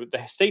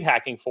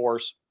hacking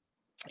force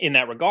in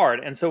that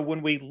regard. And so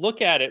when we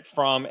look at it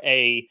from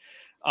a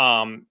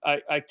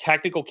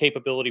technical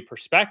capability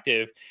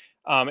perspective,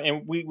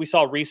 and we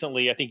saw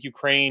recently, I think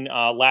Ukraine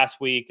last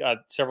week,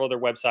 several other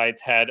websites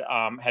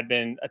had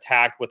been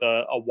attacked with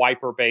a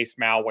wiper based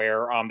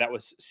malware that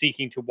was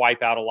seeking to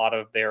wipe out a lot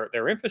of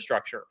their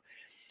infrastructure.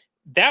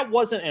 That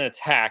wasn't an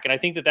attack, and I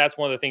think that that's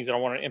one of the things that I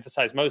want to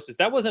emphasize most is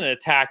that wasn't an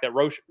attack that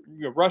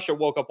Russia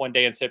woke up one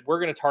day and said we're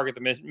going to target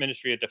the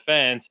Ministry of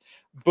Defense.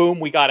 Boom,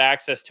 we got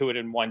access to it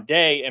in one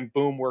day, and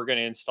boom, we're going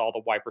to install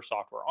the wiper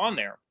software on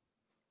there.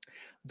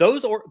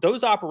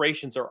 Those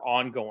operations are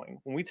ongoing.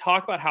 When we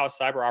talk about how a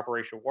cyber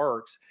operation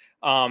works,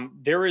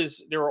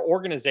 there are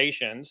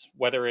organizations,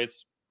 whether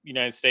it's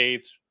United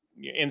States,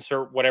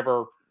 insert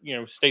whatever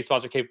state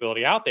sponsored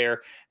capability out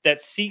there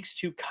that seeks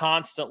to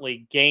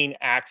constantly gain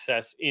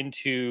access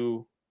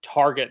into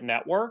target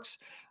networks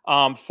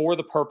for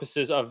the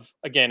purposes of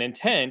again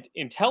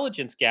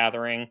intelligence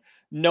gathering,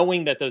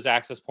 knowing that those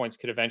access points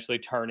could eventually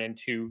turn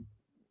into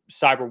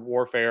cyber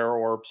warfare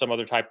or some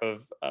other type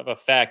of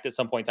effect at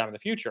some point in time in the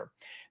future.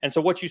 And so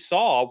what you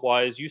saw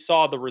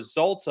the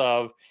results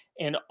of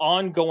an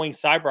ongoing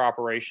cyber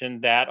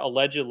operation that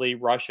allegedly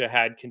Russia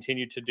had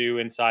continued to do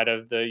inside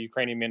of the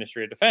Ukrainian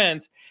Ministry of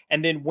Defense.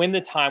 And then when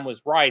the time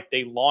was right,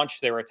 they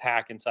launched their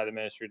attack inside the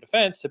Ministry of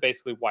Defense to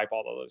basically wipe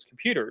all of those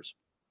computers.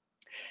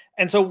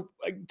 And so,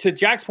 to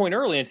Jack's point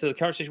earlier, and to the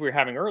conversation we were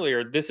having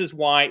earlier, this is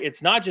why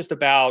it's not just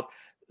about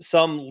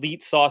some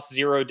leet sauce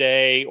 0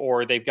 day,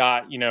 or they've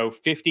got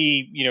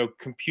 50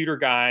 computer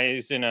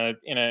guys in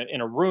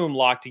a room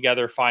locked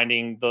together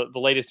finding the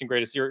latest and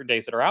greatest 0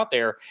 days that are out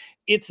there.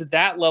 It's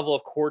that level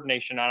of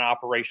coordination and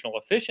operational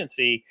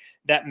efficiency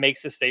that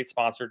makes the state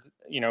sponsored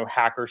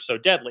hackers so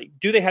deadly.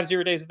 Do they have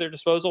 0 days at their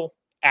disposal?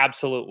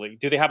 Absolutely.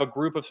 Do they have a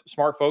group of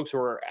smart folks who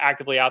are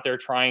actively out there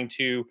trying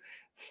to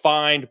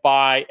find,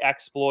 buy,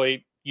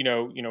 exploit,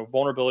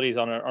 vulnerabilities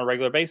on a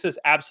regular basis?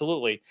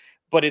 Absolutely.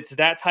 But it's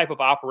that type of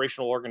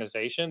operational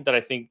organization that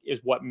I think is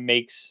what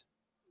makes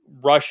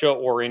Russia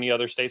or any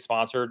other state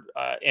sponsored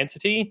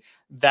entity,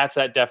 that's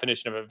that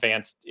definition of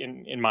advanced,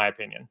 in my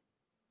opinion.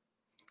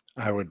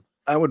 I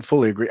would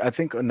fully agree. I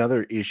think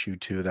another issue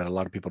too that a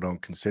lot of people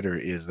don't consider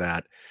is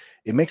that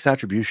it makes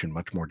attribution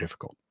much more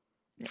difficult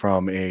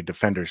from a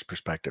defender's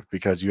perspective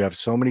because you have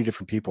so many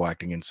different people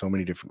acting in so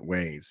many different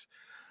ways,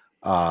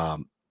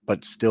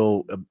 but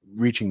still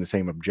reaching the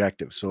same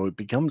objective. So it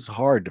becomes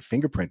hard to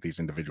fingerprint these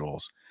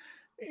individuals.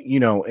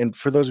 And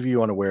for those of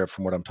you unaware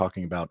from what I'm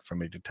talking about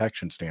from a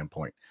detection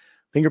standpoint,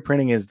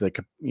 fingerprinting is the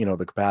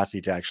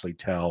capacity to actually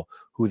tell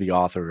who the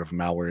author of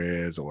malware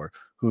is or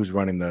who's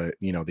running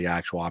the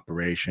actual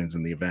operations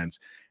and the events.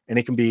 And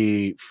it can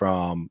be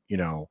from,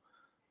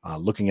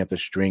 looking at the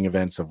string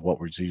events of what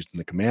was used in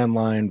the command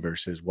line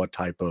versus what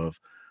type of,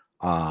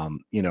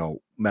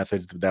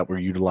 methods that were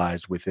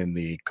utilized within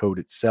the code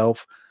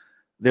itself.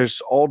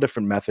 There's all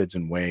different methods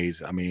and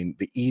ways. I mean,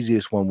 the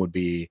easiest one would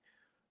be,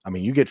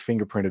 you get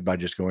fingerprinted by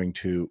just going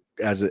to,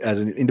 as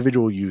an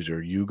individual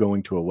user, you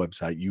going to a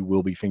website, you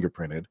will be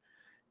fingerprinted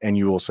and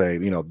you will say,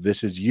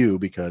 this is you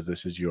because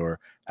this is your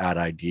ad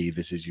ID,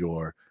 this is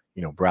your,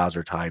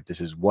 browser type, this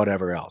is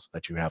whatever else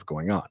that you have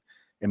going on.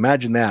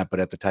 Imagine that, but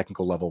at the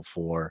technical level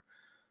for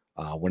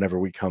whenever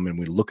we come and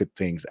we look at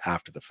things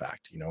after the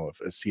fact,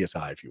 if a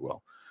CSI, if you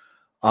will.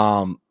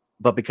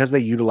 But because they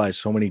utilize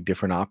so many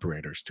different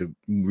operators to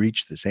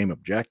reach the same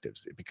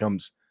objectives, it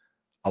becomes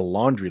a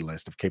laundry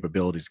list of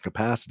capabilities and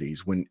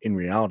capacities when in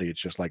reality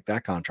it's just like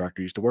that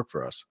contractor used to work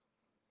for us.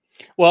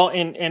 Well,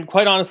 and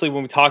quite honestly,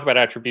 when we talk about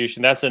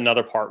attribution, that's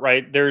another part,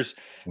 right? Mhm.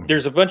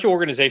 There's a bunch of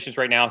organizations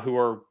right now who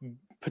are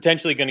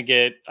potentially going to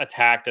get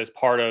attacked as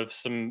part of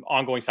some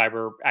ongoing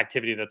cyber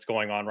activity that's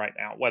going on right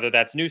now, whether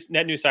that's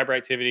net new cyber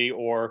activity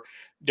or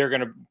they're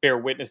going to bear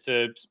witness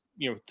to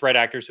threat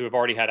actors who have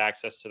already had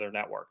access to their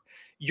network.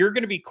 You're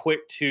going to be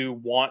quick to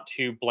want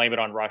to blame it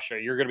on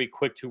Russia. You're going to be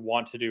quick to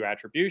want to do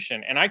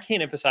attribution, and I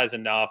can't emphasize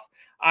enough.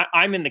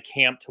 I'm in the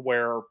camp to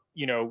where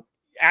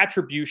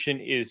attribution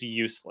is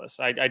useless.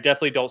 I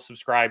definitely don't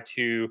subscribe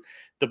to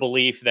the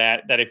belief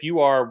that if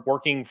you are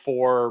working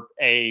for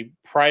a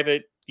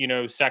private,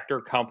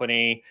 sector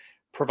company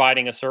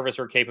providing a service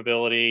or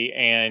capability,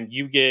 and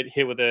you get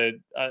hit with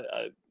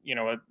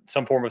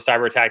some form of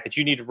cyber attack, that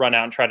you need to run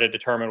out and try to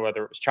determine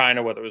whether it was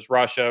China, whether it was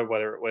Russia,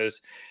 whether it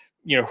was,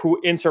 who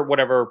insert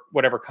whatever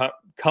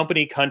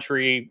company,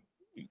 country,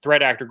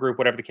 threat actor group,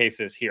 whatever the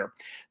case is here.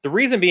 The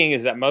reason being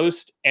is that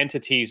most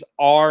entities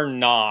are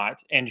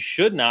not and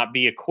should not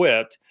be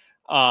equipped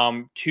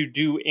to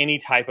do any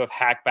type of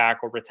hackback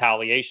or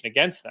retaliation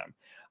against them.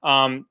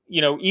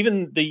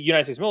 Even the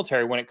United States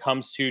military, when it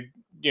comes to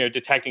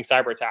detecting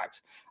cyber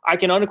attacks, I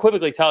can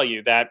unequivocally tell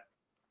you that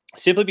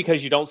simply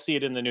because you don't see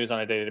it in the news on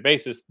a day-to-day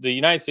basis, the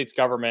United States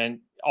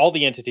government, all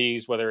the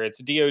entities, whether it's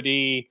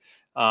DoD,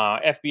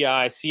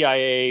 FBI,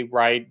 CIA,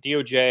 right,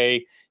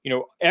 DOJ,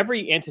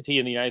 every entity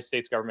in the United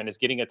States government is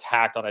getting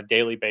attacked on a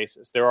daily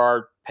basis. There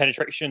are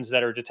penetrations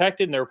that are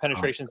detected and there are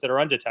penetrations Constant. that are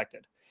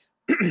undetected.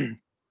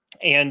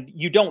 And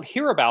you don't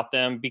hear about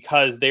them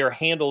because they are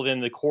handled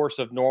in the course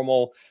of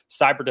normal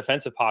cyber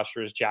defensive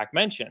posture, as Jack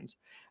mentions.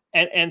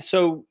 And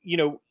so,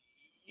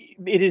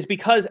 it is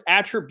because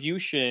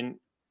attribution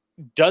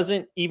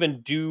doesn't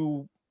even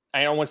do,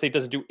 I don't want to say it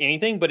doesn't do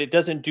anything, but it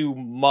doesn't do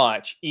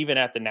much, even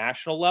at the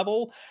national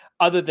level,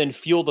 other than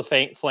fuel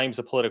the flames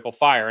of political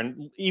fire.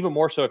 And even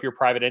more so, if you're a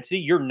private entity,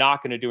 you're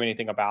not going to do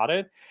anything about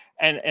it.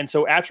 And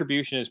so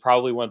attribution is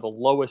probably one of the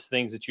lowest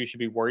things that you should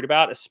be worried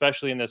about,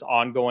 especially in this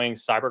ongoing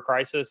cyber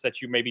crisis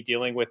that you may be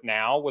dealing with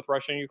now with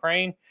Russia and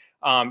Ukraine.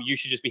 You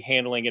should just be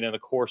handling it in the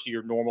course of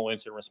your normal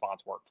incident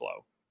response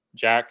workflow.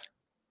 Jack?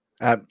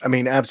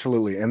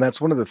 Absolutely, and that's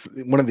one of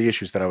the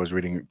issues that I was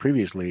reading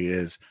previously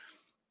is,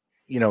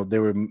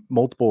 there were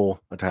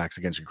multiple attacks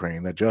against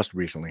Ukraine that just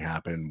recently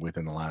happened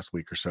within the last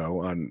week or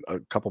so, and a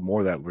couple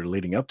more that were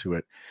leading up to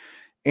it,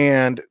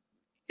 and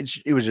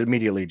it was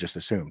immediately just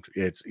assumed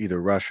it's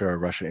either Russia or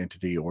Russia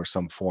entity or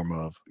some form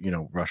of,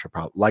 Russia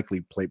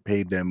likely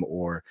paid them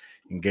or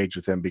engaged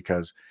with them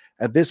because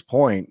at this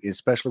point,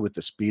 especially with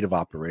the speed of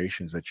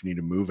operations that you need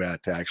to move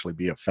at to actually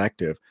be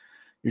effective,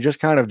 you're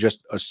just kind of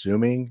just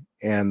assuming,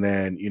 and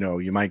then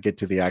you might get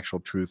to the actual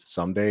truth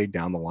someday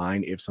down the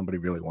line if somebody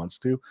really wants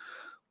to.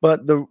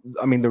 But the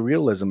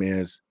realism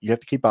is you have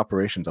to keep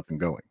operations up and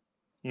going,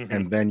 Hmm.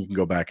 and then you can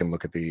go back and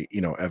look at the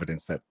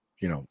evidence that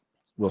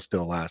will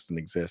still last and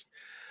exist.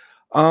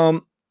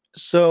 um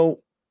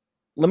so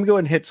let me go ahead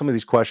and hit some of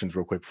these questions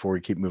real quick before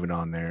we keep moving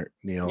on there,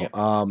 Neil.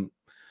 Yeah.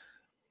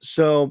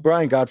 So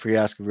Brian Godfrey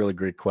asked a really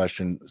great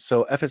question.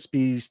 So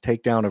FSB's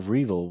takedown of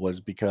Revil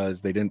was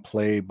because they didn't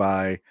play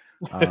by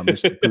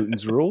Mr.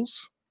 Putin's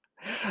rules.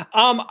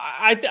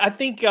 I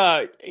think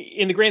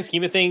in the grand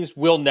scheme of things,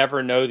 we'll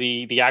never know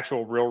the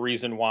actual real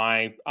reason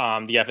why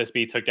the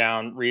FSB took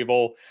down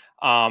Revel.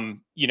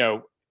 I'm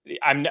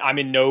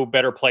in no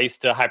better place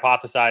to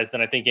hypothesize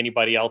than I think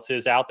anybody else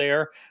is out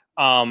there.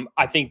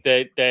 I think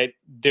that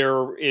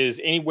there is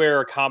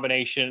anywhere a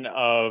combination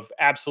of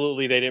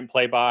absolutely they didn't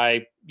play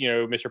by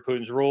Mr.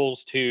 Putin's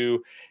rules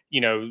to,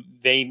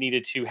 they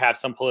needed to have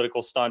some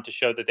political stunt to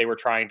show that they were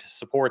trying to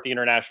support the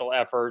international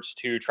efforts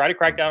to try to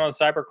crack down on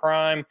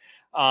cybercrime.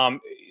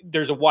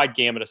 There's a wide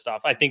gamut of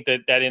stuff. I think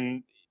that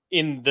in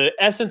the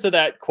essence of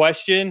that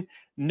question,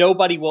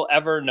 nobody will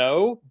ever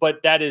know,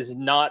 but that is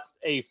not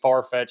a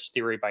far-fetched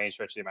theory by any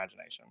stretch of the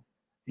imagination.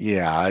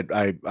 Yeah,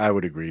 I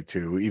would agree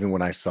too. Even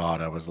when I saw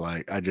it, I was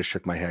like, I just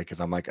shook my head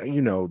because I'm like,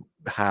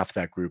 half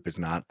that group is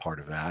not part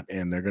of that,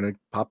 and they're gonna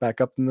pop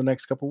back up in the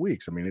next couple of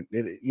weeks. I mean,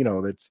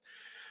 that's.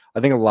 I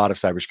think a lot of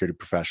cybersecurity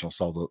professionals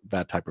saw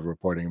that type of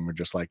reporting and were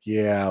just like,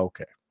 yeah,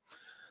 okay.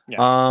 Yeah.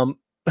 Um,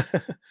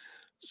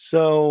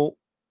 so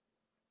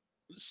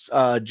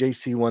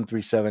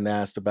JC137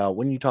 asked about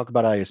when you talk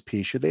about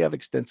ISP, should they have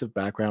extensive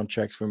background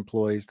checks for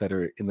employees that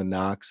are in the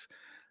NOCs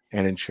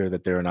and ensure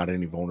that there are not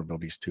any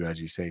vulnerabilities to, as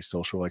you say,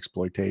 social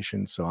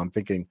exploitation? So I'm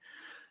thinking,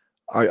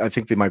 I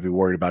think they might be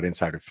worried about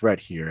insider threat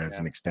here as Yeah.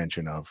 an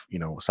extension of,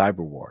 cyber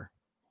war.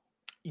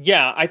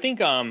 Yeah, I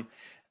think and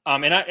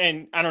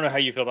I don't know how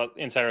you feel about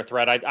insider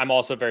threat. I'm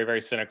also very,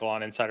 very cynical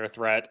on insider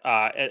threat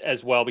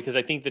as well, because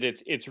I think that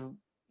it's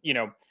you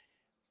know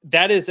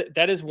that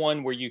is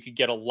one where you could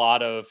get a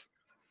lot of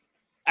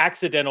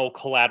accidental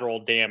collateral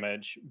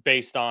damage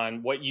based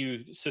on what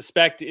you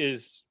suspect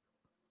is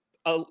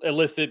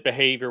illicit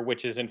behavior,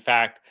 which is in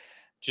fact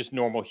just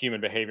normal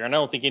human behavior. And I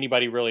don't think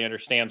anybody really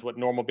understands what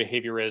normal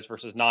behavior is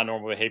versus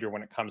non-normal behavior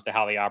when it comes to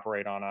how they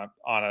operate on a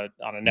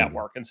Mhm.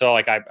 network. And so,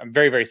 like, I'm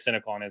very, very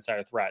cynical on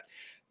insider threat.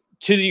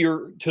 To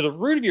the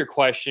root of your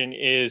question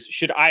is,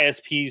 should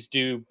ISPs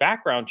do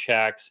background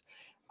checks?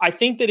 I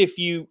think that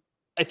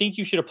I think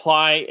you should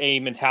apply a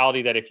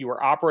mentality that if you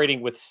are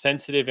operating with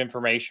sensitive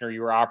information, or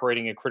you are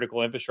operating in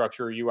critical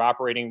infrastructure, or you're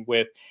operating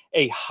with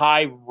a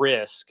high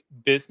risk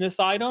business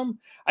item,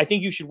 I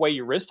think you should weigh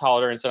your risk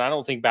tolerance. And I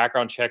don't think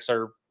background checks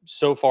are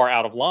so far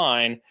out of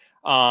line.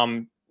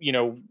 Um, you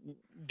know,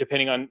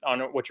 Depending on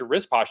what your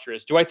risk posture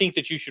is. Do I think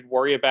that you should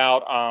worry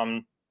about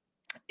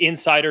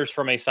insiders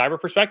from a cyber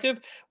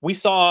perspective? We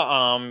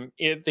saw,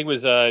 if it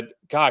was this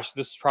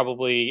is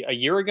probably a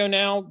year ago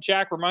now.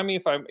 Jack, remind me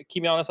if I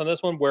keep me honest on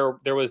this one, where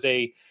there was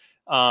a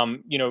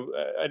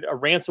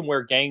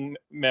ransomware gang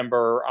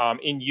member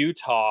in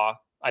Utah.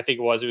 I think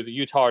it was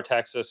Utah or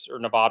Texas or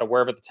Nevada,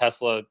 wherever the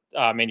Tesla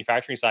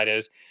manufacturing site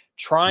is,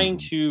 trying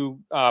Mhm. to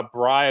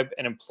bribe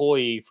an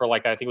employee for,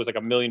 like, I think it was like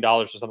 $1 million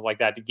or something like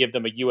that, to give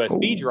them a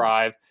USB Oh.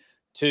 drive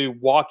to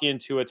walk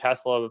into a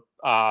Tesla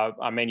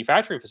a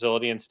manufacturing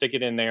facility and stick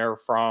it in there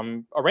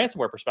from a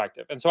ransomware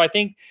perspective. And so I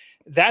think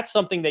that's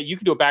something that you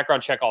can do a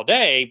background check all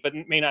day, but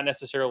may not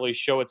necessarily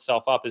show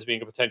itself up as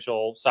being a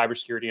potential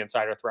cybersecurity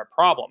insider threat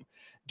problem.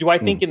 Do I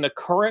think Mhm. in the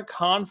current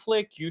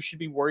conflict you should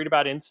be worried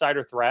about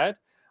insider threat?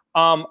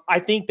 I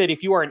think that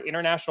if you are an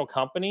international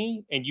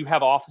company and you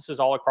have offices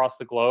all across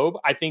the globe,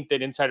 I think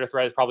that insider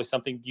threat is probably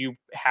something you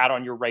had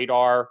on your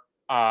radar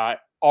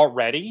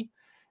already.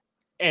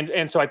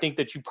 And so I think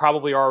that you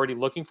probably are already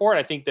looking for it.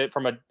 I think that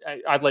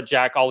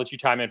I'll let you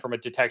chime in from a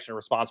detection and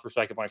response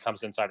perspective when it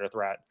comes to insider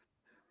threat.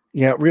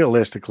 Yeah,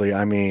 realistically,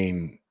 I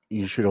mean,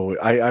 you should always.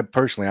 I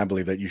personally, I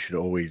believe that you should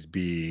always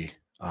be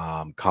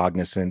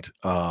cognizant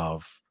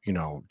of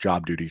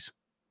job duties.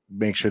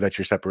 Make sure that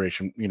your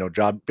separation,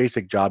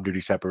 basic job duty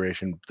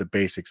separation, the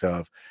basics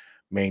of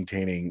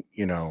maintaining,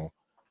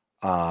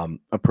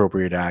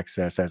 appropriate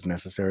access as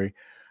necessary.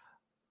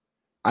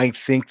 I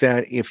think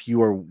that if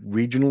you are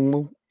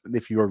regional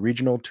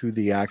to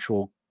the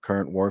actual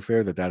current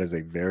warfare, that is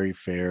a very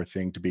fair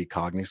thing to be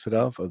cognizant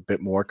of, a bit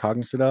more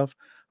cognizant of.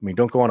 I mean,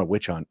 don't go on a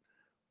witch hunt,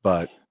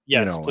 but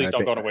Yes, please I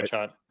don't think, go to witch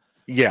hunt.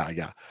 yeah,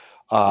 yeah.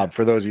 Yeah.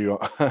 For those of you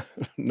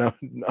not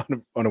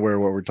unaware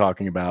of what we're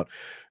talking about,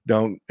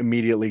 don't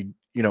immediately,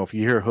 if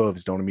you hear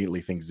hooves, don't immediately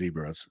think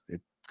zebras.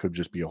 It could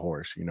just be a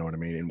horse. You know what I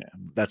mean? And Yeah.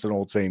 that's an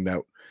old saying that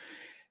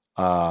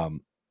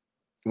um,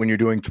 when you're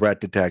doing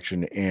threat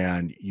detection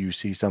and you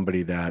see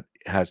somebody that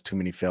has too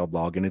many failed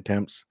login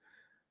attempts,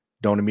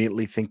 don't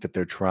immediately think that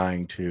they're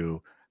trying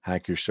to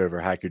hack your server,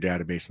 hack your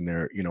database, and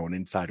they're, an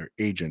insider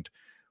agent,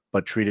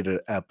 but treat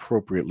it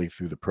appropriately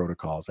through the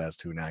protocols as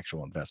to an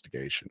actual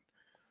investigation.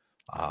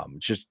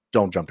 Just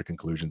don't jump to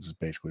conclusions is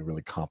basically a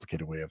really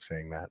complicated way of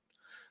saying that.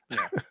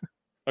 Yeah.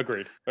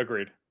 Agreed.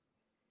 Agreed.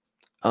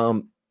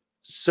 Um,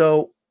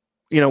 so,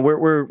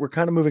 we're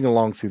kind of moving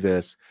along through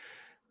this,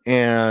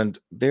 and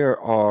there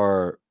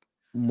are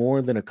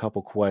more than a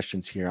couple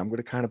questions here. I'm going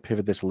to kind of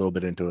pivot this a little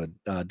bit into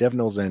it. Dev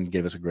Zen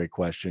gave us a great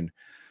question.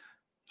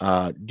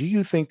 Do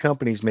you think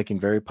companies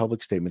making very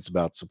public statements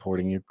about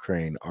supporting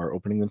Ukraine are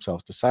opening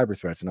themselves to cyber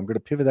threats? And I'm going to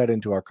pivot that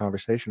into our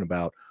conversation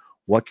about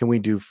what can we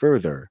do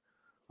further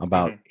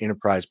about Mhm.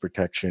 enterprise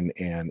protection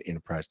and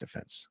enterprise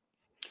defense.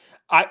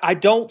 I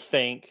don't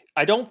think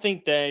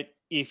that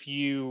if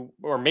you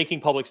are making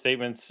public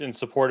statements in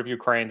support of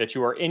Ukraine, that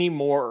you are any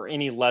more or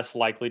any less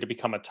likely to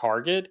become a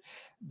target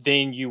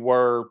than you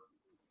were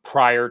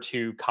prior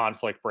to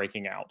conflict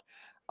breaking out.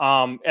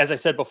 As I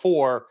said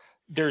before,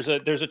 there's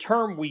a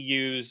term we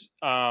use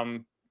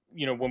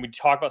when we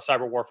talk about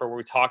cyber warfare, where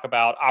we talk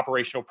about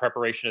operational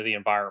preparation of the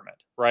environment,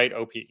 right?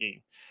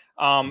 OPE.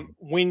 Mhm.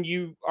 When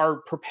you are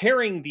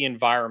preparing the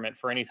environment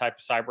for any type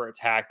of cyber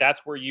attack,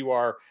 that's where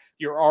you're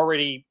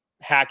already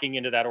hacking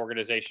into that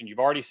organization. You've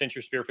already sent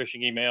your spear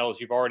phishing emails.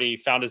 You've already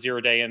found a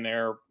 0 day in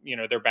their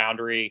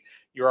boundary.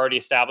 You're already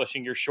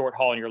establishing your short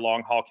haul and your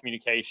long haul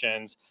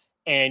communications,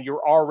 and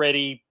you're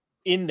already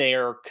in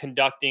there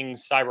conducting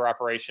cyber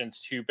operations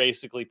to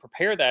basically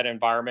prepare that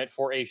environment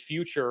for a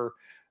future,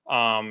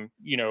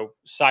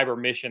 cyber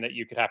mission that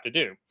you could have to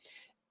do.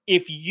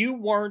 If you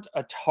weren't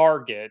a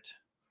target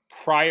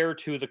prior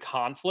to the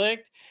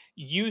conflict,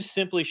 you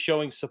simply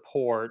showing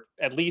support,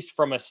 at least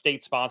from a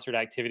state sponsored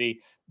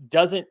activity,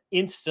 doesn't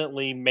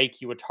instantly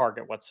make you a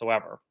target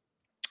whatsoever.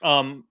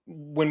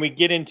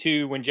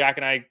 When Jack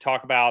and I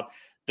talk about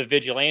the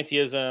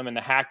vigilantism and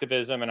the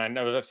hacktivism, and I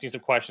know I've seen some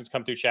questions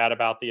come through chat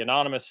about the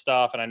anonymous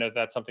stuff, and I know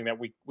that's something that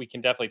we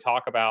can definitely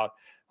talk about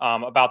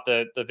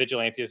the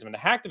vigilantism and the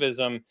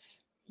hacktivism.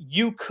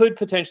 You could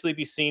potentially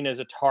be seen as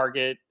a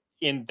target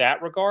in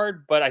that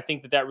regard, but I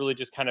think that that really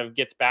just kind of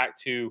gets back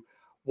to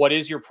what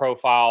is your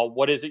profile,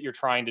 what is it you're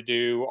trying to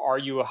do, are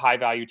you a high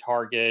value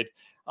target?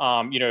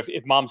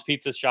 If Mom's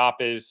Pizza Shop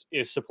is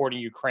supporting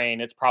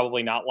Ukraine, it's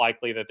probably not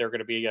likely that they're going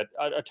to be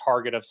a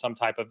target of some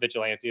type of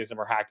vigilantism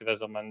or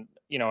hacktivism, and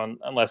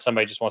unless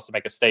somebody just wants to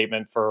make a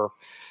statement for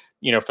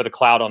the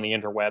cloud on the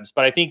interwebs.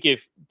 But I think,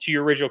 if to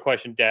your original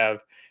question,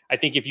 Dev, I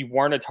think if you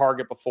weren't a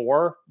target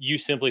before, you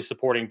simply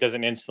supporting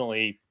doesn't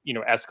instantly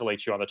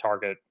escalate you on the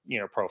target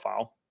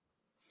profile.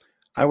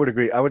 I would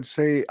agree. I would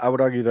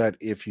argue that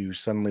if you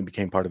suddenly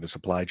became part of the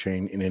supply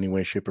chain in any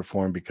way, shape, or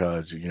form,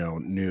 because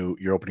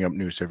you're opening up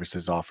new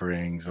services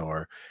offerings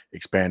or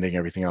expanding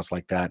everything else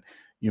like that,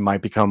 you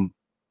might become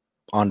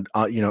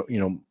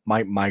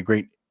might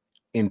migrate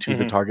into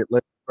the Hmm. target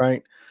list,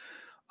 right?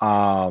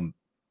 Um,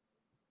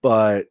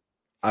 but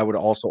I would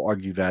also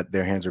argue that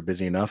their hands are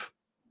busy enough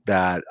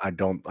that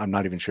I'm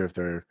not even sure if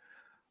they're,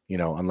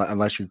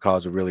 unless you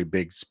cause a really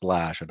big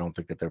splash, I don't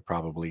think that they're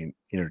probably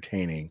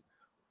entertaining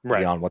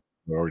Right. beyond what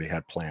they already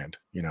had planned.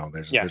 Yeah.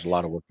 There's a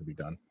lot of work to be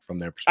done from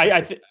their I I,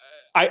 perspective.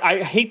 th-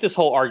 I hate this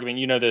whole argument.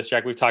 You know this,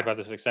 Jack. We've talked about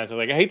this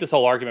extensively. Like, I hate this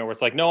whole argument where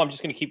it's like, no, I'm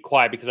just going to keep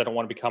quiet because I don't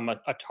want to become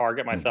a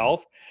target Mhm.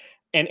 myself.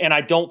 And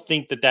I don't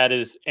think that that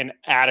is an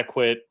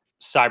adequate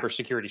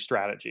cybersecurity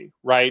strategy,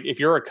 right? If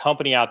you're a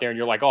company out there and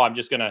you're like, oh, I'm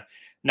just gonna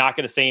not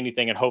gonna say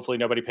anything and hopefully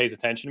nobody pays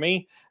attention to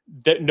me,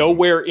 that Mhm.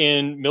 nowhere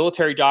in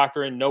military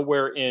doctrine,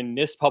 nowhere in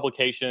NIST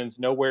publications,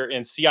 nowhere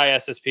in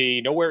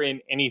CISSP, nowhere in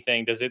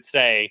anything does it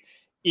say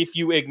if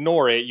you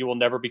ignore it, you will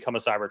never become a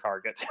cyber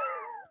target.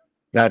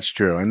 That's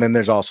true. And then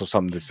there's also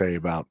something to say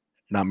about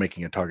not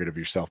making a target of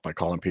yourself by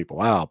calling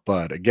people out.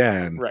 But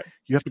again, Right.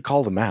 you have to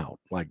call them out.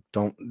 Like,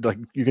 don't like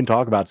you can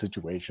talk about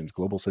situations,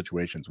 global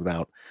situations,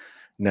 without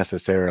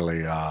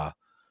necessarily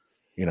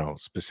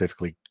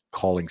specifically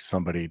calling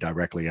somebody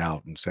directly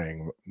out and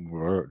saying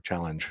we're a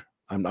challenge.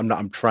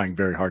 I'm trying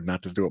very hard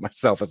not to do it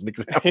myself as an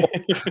example.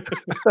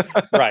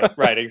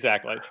 Right,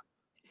 exactly.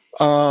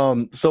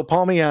 So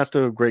Palmy asked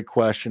a great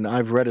question.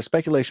 I've read a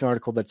speculation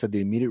article that said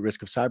the immediate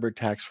risk of cyber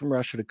attacks from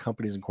Russia to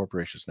companies and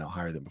corporations is now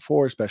higher than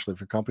before, especially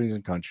for companies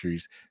and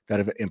countries that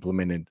have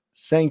implemented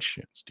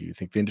sanctions. Do you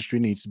think the industry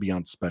needs to be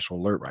on special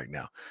alert right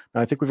now?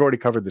 Now, I think we've already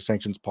covered the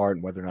sanctions part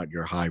and whether or not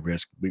you're high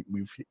risk.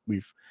 We've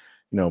you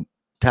know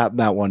tapped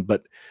that one,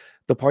 but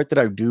the part that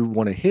I do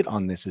want to hit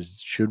on this is,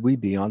 should we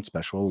be on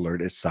special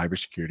alert as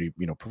cybersecurity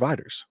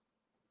providers?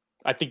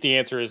 I think the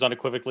answer is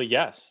unequivocally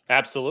yes.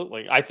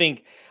 Absolutely. I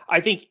think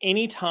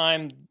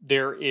anytime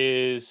there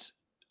is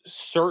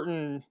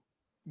certain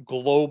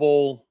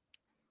global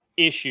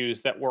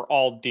issues that we're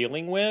all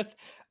dealing with,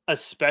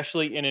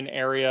 especially in an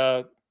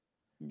area,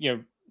 you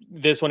know,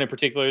 this one in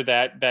particular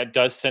that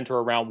does center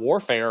around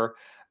warfare,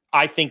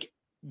 I think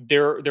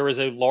there is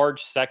a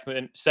large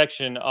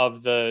section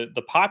of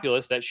the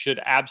populace that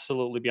should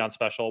absolutely be on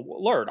special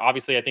alert.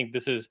 Obviously, I think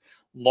this is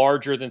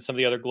larger than some of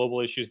the other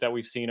global issues that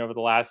we've seen over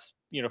the last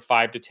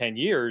 5 to 10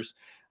 years.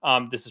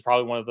 This is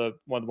probably one of the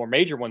more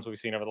major ones we've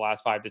seen over the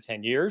last 5 to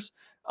 10 years.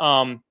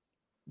 Um,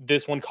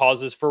 this one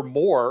causes for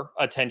more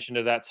attention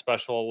to that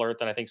special alert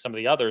than I think some of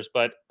the others.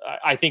 But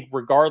I think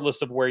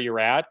regardless of where you're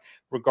at,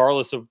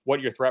 regardless of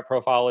what your threat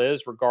profile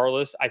is,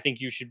 regardless, I think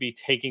you should be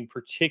taking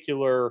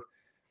particular,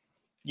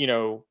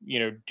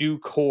 due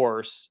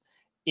course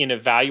in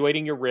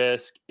evaluating your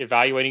risk,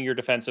 evaluating your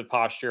defensive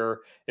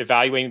posture,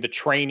 evaluating the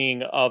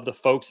training of the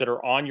folks that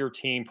are on your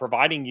team,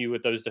 providing you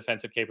with those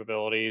defensive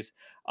capabilities,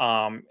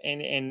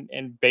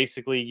 and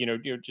basically,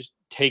 just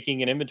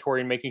taking an inventory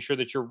and making sure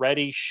that you're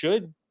ready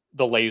should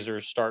the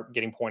lasers start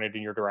getting pointed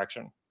in your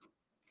direction.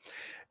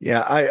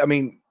 Yeah, I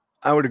mean,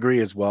 I would agree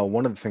as well.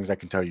 One of the things I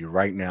can tell you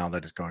right now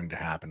that is going to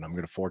happen, I'm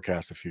going to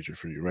forecast the future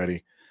for you.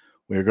 Ready?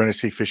 We're going to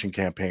see phishing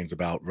campaigns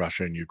about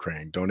Russia and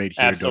Ukraine. Donate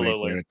here, donate there, and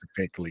Absolutely, it's a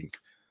fake link.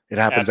 It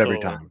happens every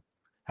absolutely, time.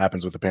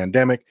 Happens with the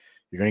pandemic.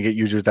 You're going to get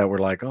users that were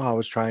like, "Oh, I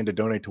was trying to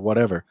donate to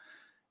whatever,"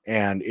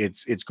 and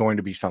it's going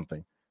to be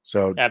something.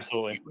 So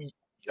absolutely.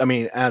 I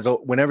mean,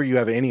 whenever you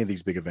have any of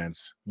these big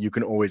events, you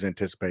can always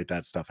anticipate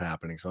that stuff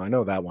happening. So I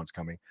know that one's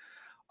coming.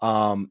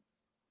 Um,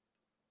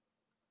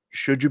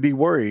 should you be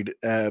worried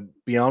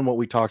beyond what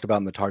we talked about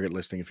in the target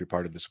listing, if you're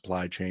part of the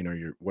supply chain or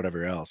your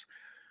whatever else?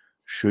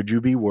 Should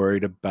you be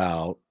worried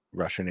about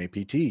Russian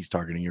APTs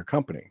targeting your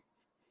company?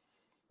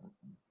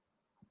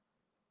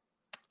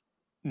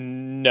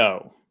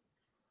 No,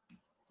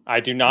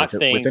 I do not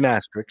With think an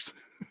asterisk.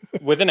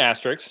 with an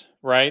asterisk,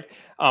 right?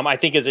 I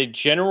think as a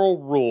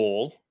general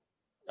rule,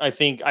 I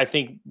think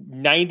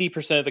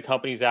 90% of the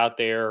companies out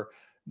there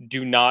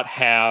do not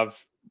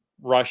have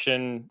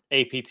Russian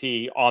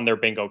APT on their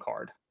bingo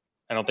card.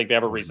 I don't think they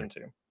have a reason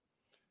to.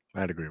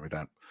 I'd agree with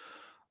that.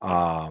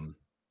 Um,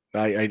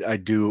 I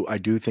do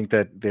think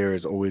that there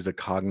is always a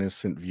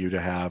cognizant view to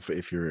have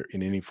if you're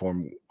in any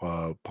form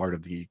part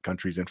of the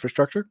country's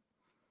infrastructure.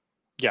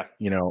 Yeah.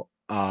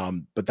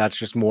 But that's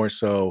just more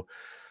so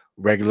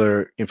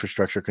regular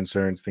infrastructure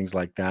concerns, things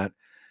like that.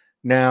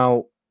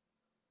 Now,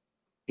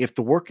 if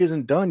the work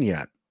isn't done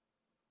yet,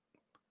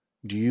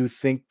 do you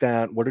think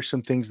that what are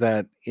some things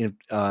that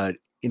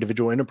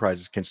individual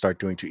enterprises can start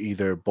doing to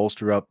either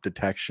bolster up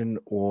detection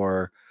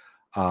or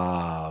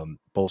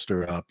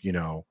bolster up,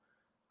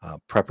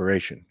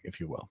 preparation, if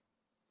you will?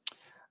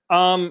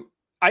 Um,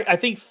 I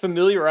think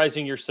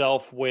familiarizing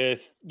yourself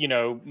with,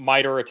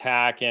 MITRE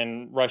ATT&CK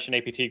and Russian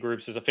APT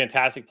groups is a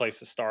fantastic place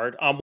to start.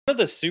 One of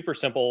the super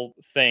simple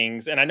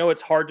things, and I know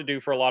it's hard to do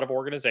for a lot of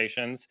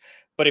organizations,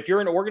 but if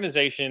you're an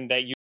organization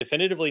that you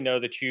definitively know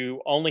that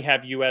you only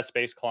have US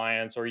based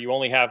clients or you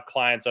only have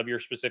clients of your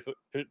specific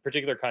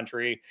particular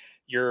country,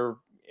 your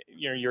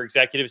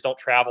executives don't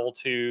travel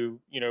to,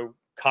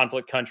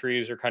 conflict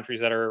countries or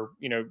countries that are,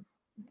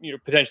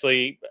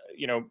 potentially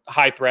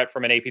high threat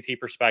from an APT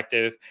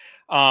perspective,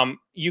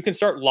 you can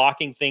start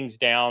locking things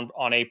down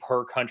on a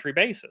per country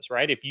basis,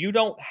 right? If you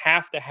don't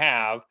have to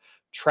have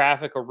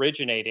traffic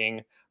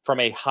originating from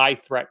a high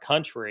threat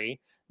country,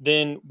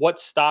 then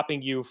what's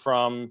stopping you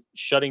from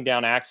shutting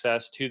down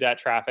access to that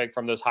traffic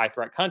from those high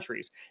threat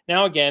countries?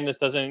 Now, again, this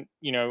doesn't,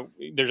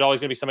 there's always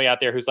going to be somebody out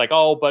there who's like,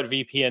 oh, but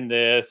VPN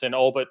this and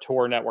oh, but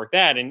Tor network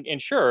that.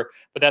 And sure,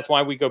 but that's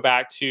why we go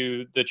back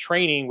to the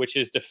training, which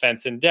is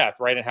defense in depth,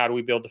 right? And how do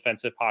we build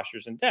defensive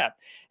postures in depth?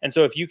 And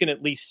so if you can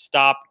at least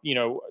stop,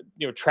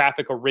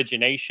 traffic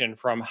origination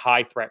from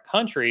high threat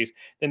countries,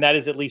 then that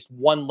is at least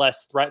one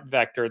less threat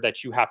vector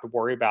that you have to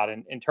worry about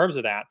in terms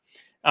of that.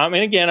 And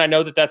again, I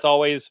know that that's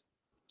always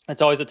a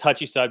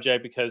touchy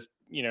subject because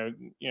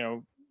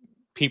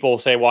people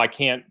say, well, I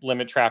can't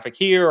limit traffic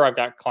here, or I've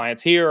got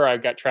clients here, or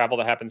I've got travel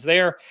that happens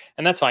there,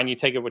 and that's fine. You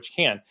take it what you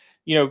can.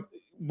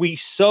 We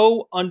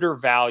so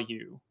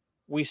undervalue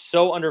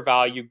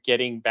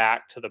getting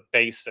back to the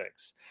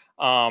basics.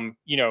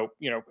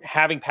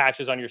 Having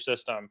patches on your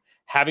system,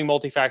 having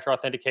multi-factor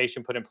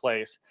authentication put in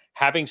place,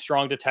 having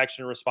strong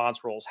detection and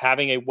response rules,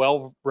 having a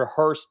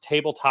well-rehearsed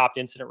tabletop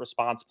incident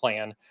response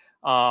plan,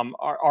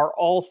 are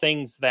all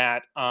things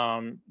that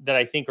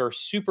I think are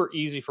super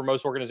easy for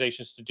most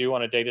organizations to do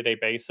on a day-to-day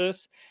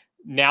basis.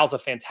 Now's a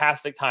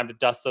fantastic time to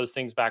dust those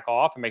things back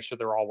off and make sure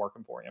they're all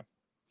working for you.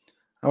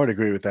 I would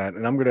agree with that.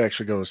 And I'm going to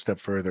actually go a step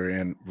further.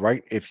 And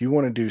if you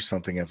want to do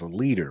something as a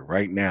leader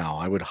right now,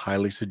 I would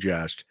highly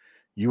suggest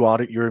you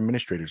audit your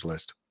administrators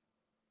list.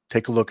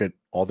 Take a look at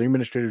all the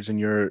administrators in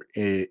your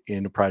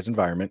enterprise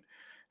environment,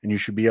 and you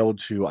should be able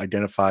to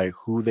identify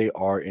who they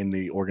are in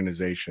the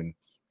organization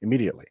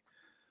immediately.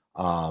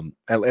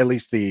 At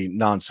least the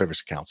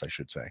non-service accounts, I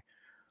should say.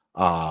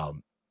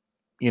 Um,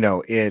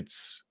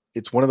 it's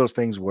one of those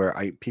things where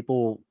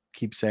people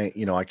keep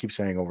saying, I keep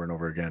saying over and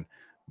over again,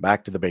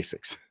 back to the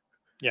basics.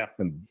 Yeah.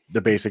 And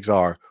the basics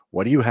are,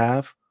 what do you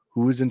have?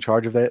 Who is in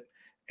charge of that?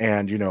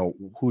 And,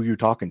 who are you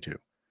talking to?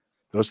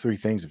 Those three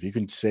things. If you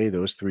can say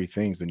those three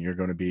things, then you're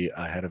going to be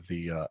ahead of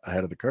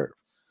the curve.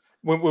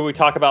 When we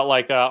talk about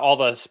like all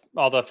the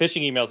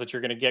phishing emails that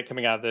you're going to get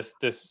coming out of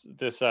this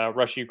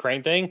Russia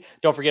Ukraine thing,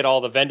 don't forget all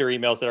the vendor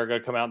emails that are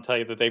going to come out and tell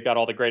you that they've got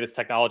all the greatest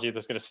technology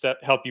that's going to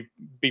help you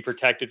be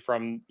protected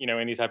from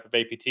any type of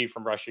APT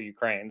from Russia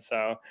Ukraine.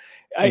 So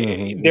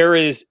there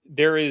is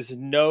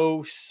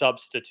no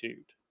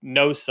substitute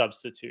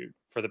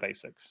for the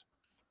basics.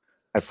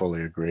 I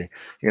fully agree.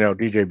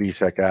 DJ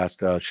BSEC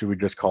asked, should we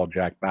just call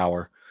Jack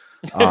Bauer?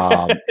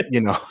 I'm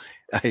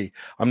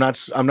not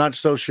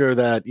so sure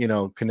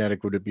that,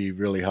 Kinetic would be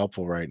really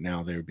helpful right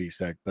now there,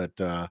 BSEC,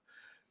 but,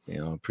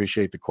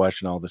 appreciate the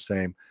question all the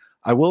same.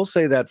 I will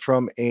say that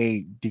from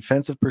a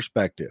defensive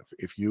perspective,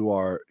 if you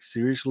are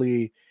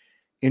seriously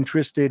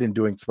interested in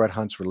doing threat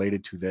hunts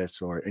related to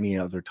this or any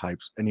other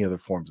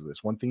forms of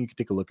this, one thing you can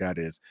take a look at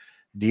is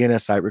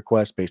DNS site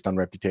requests based on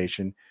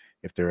reputation.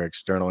 If there are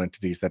external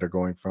entities that are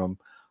going from,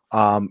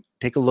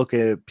 take a look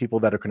at people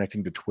that are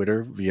connecting to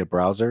Twitter via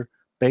browser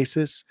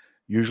basis.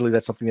 Usually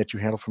that's something that you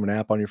handle from an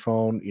app on your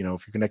phone. If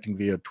you're connecting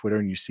via Twitter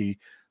and you see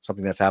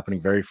something that's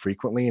happening very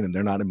frequently and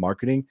they're not in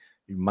marketing,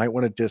 you might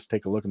want to just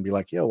take a look and be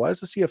like, why is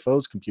the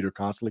CFO's computer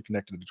constantly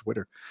connected to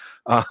Twitter?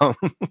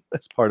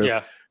 That's part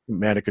of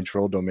command and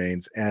control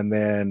domains. And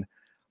then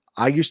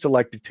I used to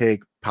like to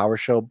take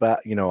PowerShell back.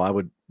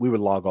 We would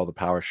log all the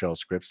PowerShell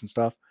scripts and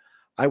stuff.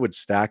 I would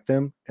stack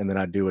them and then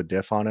I'd do a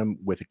diff on them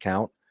with a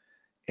count.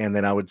 And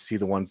then I would see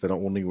the ones that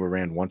only were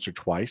ran once or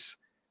twice.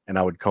 And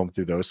I would comb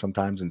through those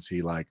sometimes and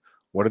see like,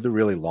 what are the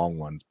really long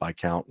ones by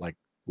count, like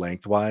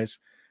lengthwise,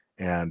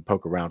 and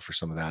poke around for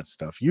some of that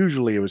stuff.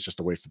 Usually it was just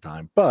a waste of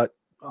time, but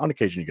on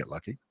occasion you get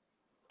lucky.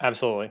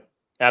 Absolutely.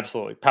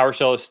 Absolutely.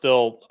 PowerShell is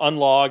still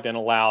unlogged and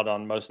allowed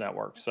on most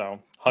networks. So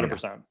Oh, yeah,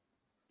 100%.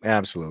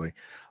 absolutely.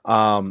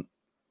 Um,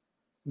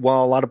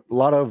 well, a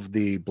lot of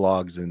the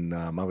blogs, and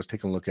I was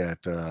taking a look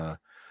at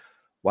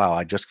wow,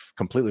 I just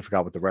completely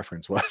forgot what the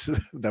reference was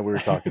that we were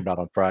talking about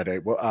on Friday.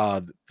 Well,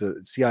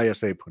 the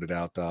CISA put it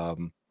out.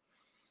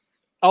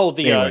 Oh,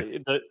 Anyway,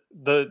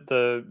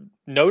 the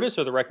notice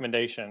or the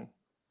recommendation?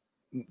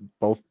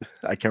 both.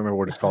 I can't remember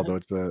what it's called though.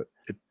 It's the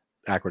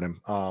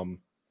acronym.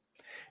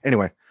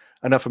 Anyway,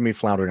 enough of me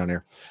floundering on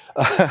here.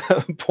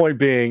 Point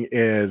being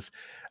is,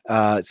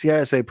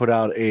 CISA put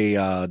out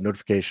a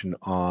notification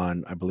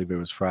on, I believe it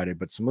was Friday,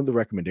 but some of the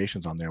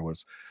recommendations on there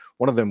was,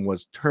 one of them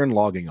was turn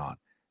logging on.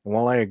 And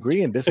while I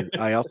agree and disagree,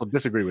 I also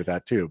disagree with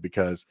that too,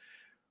 because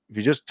if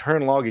you just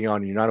turn logging on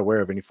and you're not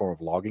aware of any form of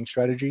logging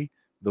strategy,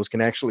 those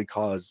can actually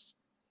cause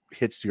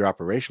hits to your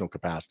operational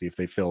capacity if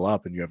they fill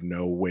up and you have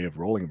no way of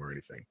rolling them or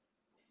anything.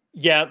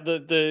 Yeah,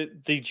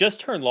 the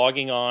just turn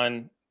logging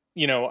on,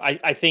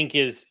 I think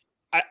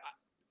I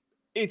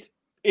it's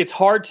it's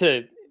hard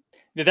to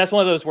that's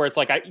one of those where it's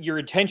like your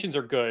intentions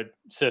are good,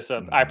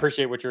 Sissa. I Mhm.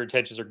 appreciate what your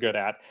intentions are good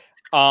at.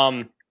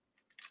 Um,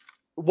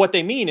 what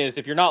they mean is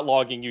if you're not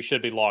logging, you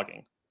should be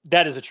logging.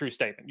 That is a true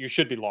statement. You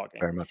should be logging.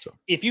 Very much so.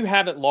 If you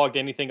haven't logged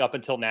anything up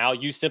until now,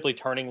 you simply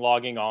turning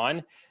logging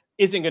on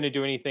isn't going to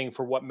do anything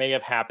for what may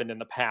have happened in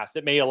the past.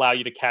 It may allow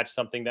you to catch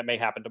something that may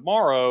happen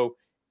tomorrow. Mhm.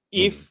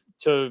 If,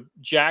 to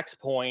Jack's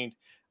point,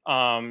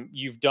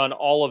 you've done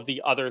all of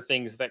the other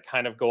things that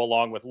kind of go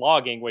along with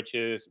logging, which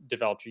is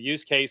developed your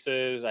use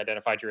cases,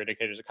 identified your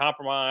indicators of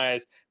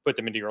compromise, put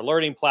them into your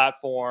alerting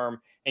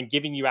platform, and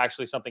giving you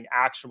actually something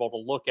actionable to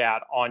look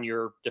at on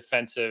your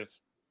defensive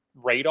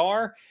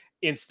radar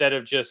instead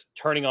of just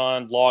turning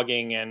on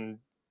logging and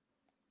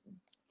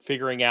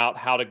figuring out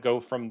how to go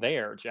from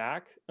there,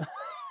 Jack.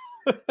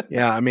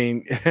 Yeah, I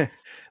mean,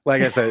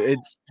 like I said,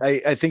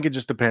 I think it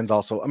just depends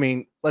also. I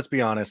mean, let's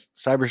be honest,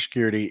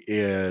 cybersecurity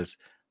is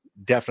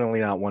definitely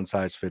not one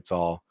size fits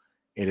all.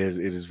 It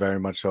is very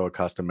much so a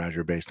custom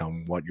measure based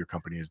on what your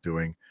company is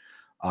doing.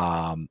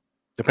 Um,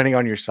 Depending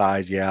on your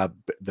size, yeah,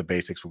 the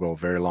basics will go a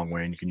very long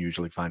way, and you can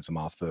usually find some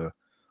off the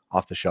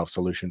shelf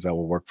solutions that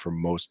will work for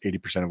most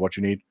 80% of what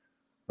you need,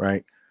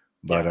 right?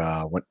 But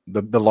Yeah, when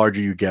the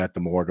larger you get, the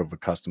more of a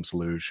custom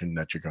solution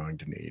that you're going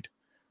to need.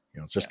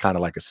 It's just yeah, kind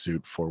of like a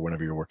suit for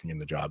whenever you're working in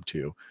the job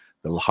too.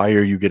 The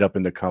higher you get up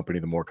in the company,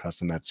 the more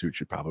custom that suit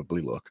should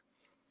probably look.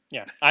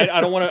 yeah. I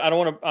don't want to. I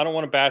don't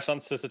want to bash on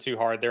CISA too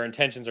hard. Their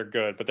intentions are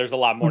good, but there's a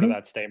lot more to Mhm.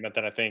 that statement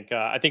than I think.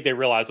 I think they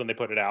realized when they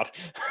put it out.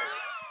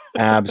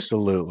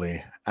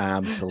 Absolutely,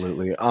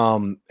 absolutely.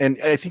 And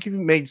I think you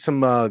made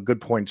some good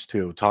points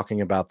too,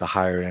 talking about the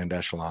higher end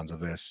echelons of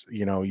this.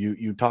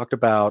 You talked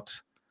about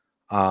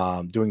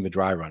doing the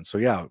dry run. So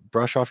yeah,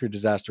 brush off your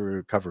disaster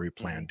recovery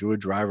plan. Mhm. Do a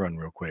dry run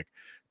real quick.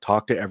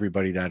 Talk to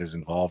everybody that is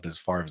involved as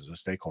far as the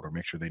stakeholder.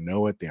 Make sure they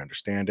know it, they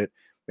understand it.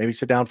 Maybe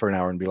sit down for an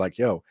hour and be like,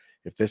 "Yo,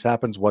 if this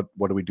happens, what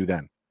do we do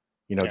then?"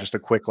 Yeah, Just a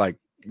quick like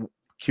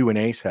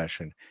Q&A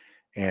session,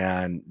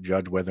 and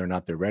judge whether or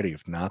not they're ready.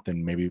 If not,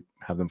 then maybe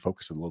have them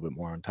focus a little bit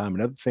more on time.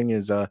 Another thing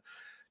is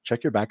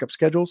check your backup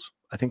schedules.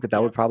 I think that yeah,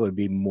 would probably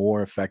be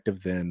more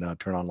effective than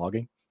turn on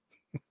logging.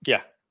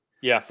 yeah,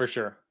 yeah, for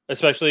sure.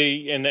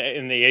 Especially in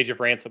the age of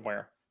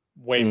ransomware,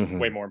 way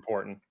Mhm. more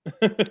important.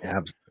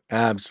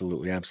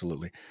 Absolutely,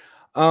 absolutely.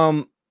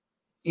 Um,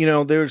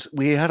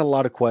 we had a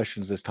lot of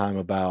questions this time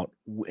about,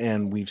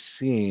 and we've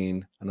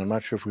seen, and I'm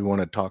not sure if we want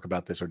to talk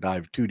about this or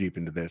dive too deep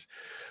into this,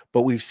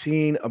 but we've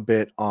seen a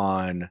bit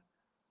on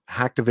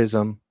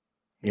hacktivism,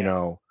 you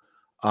Yeah.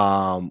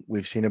 know,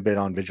 we've seen a bit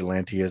on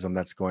vigilanteism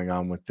that's going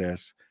on with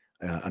this.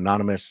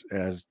 Anonymous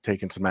has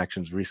taken some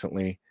actions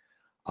recently.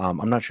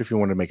 I'm not sure if you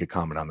want to make a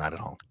comment on that at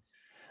all.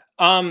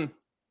 Um.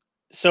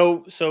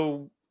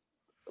 So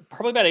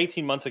probably about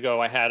 18 months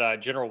ago, I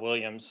had General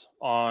Williams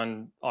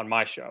on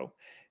my show,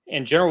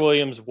 and General Mhm.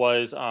 Williams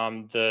was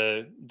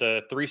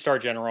the 3-star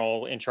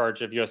general in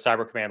charge of U.S.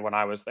 Cyber Command when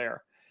I was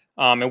there,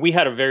 and we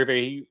had a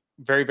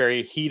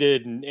very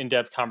heated and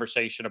in-depth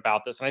conversation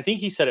about this. And I think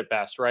he said it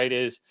best, right?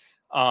 Is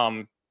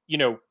um, you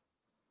know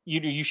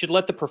you should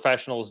let the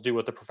professionals do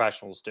what the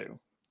professionals do,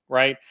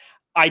 right?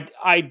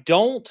 I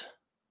don't.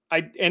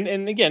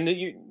 And again,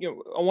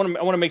 I want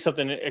to make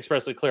something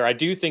expressly clear. I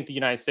do think the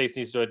United States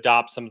needs to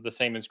adopt some of the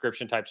same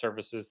encryption type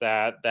services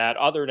that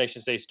other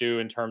nation states do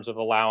in terms of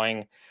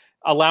allowing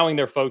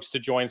their folks to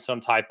join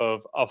some type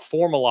of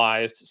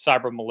formalized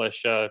cyber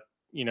militia.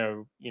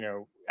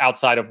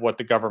 Outside of what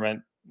the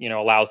government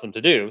allows them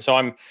to do. So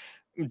I'm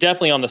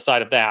definitely on the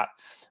side of that.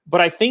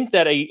 But I think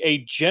that a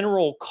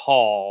general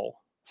call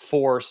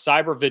for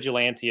cyber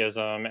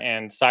vigilantism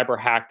and cyber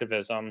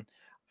hacktivism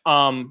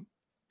um,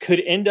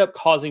 could end up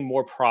causing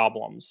more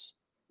problems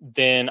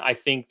than I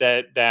think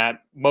that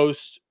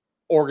most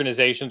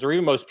organizations or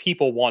even most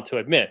people want to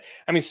admit.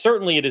 I mean,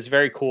 certainly it is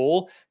very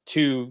cool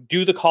to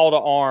do the call to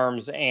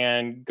arms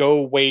and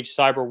go wage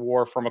cyber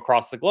war from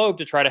across the globe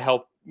to try to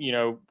help,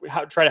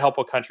 try to help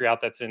a country out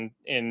that's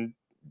in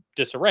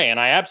disarray. And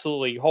I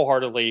absolutely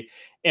wholeheartedly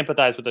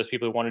empathize with those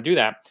people who want to do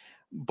that.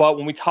 But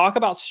when we talk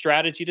about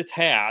strategy to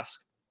task,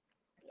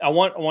 I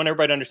want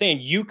everybody to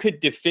understand you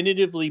could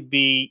definitively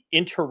be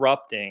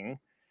interrupting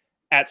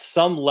at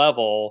some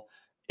level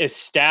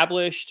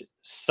established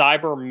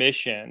cyber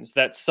missions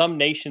that some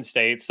nation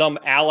state, some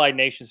allied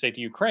nation state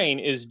to Ukraine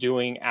is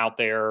doing out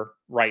there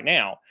right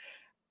now.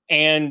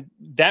 And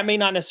that may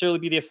not necessarily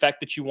be the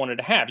effect that you wanted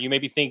to have. You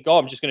maybe think, oh,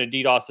 I'm just going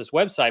to DDoS this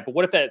website. But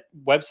what if that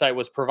website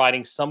was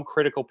providing some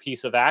critical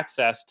piece of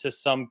access to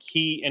some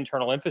key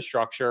internal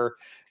infrastructure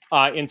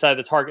inside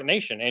the target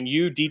nation? And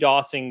you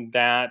DDoSing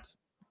that,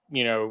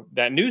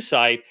 that news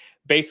site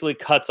basically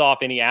cuts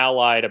off any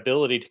allied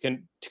ability to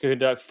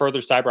conduct further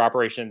cyber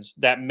operations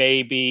that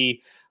may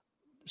be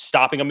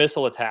stopping a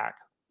missile attack,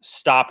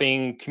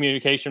 stopping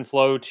communication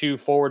flow to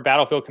forward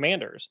battlefield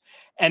commanders.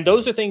 And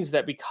those are things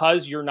that,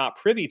 because you're not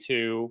privy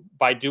to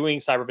by doing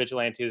cyber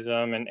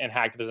vigilantism and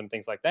hacktivism,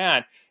 things like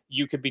that,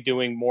 you could be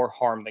doing more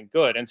harm than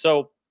good. And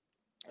so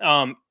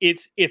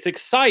it's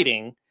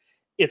exciting.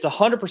 It's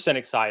 100%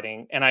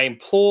 exciting. And I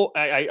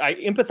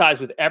empathize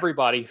with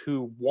everybody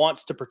who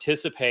wants to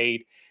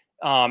participate.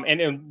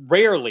 And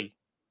rarely,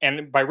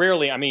 and by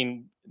rarely, I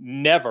mean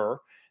never,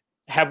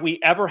 have we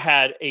ever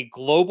had a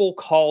global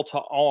call to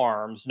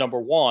arms, number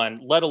one,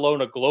 let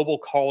alone a global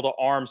call to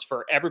arms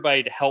for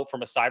everybody to help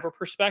from a cyber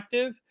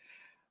perspective.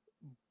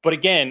 But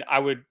again, I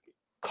would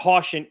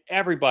caution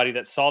everybody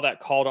that saw that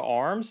call to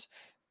arms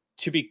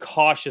to be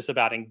cautious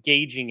about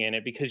engaging in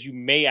it, because you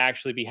may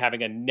actually be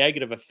having a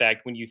negative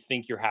effect when you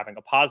think you're having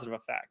a positive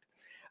effect.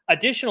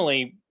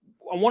 Additionally,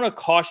 I want to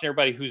caution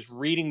everybody who's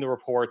reading the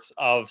reports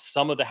of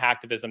some of the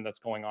hacktivism that's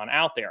going on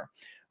out there.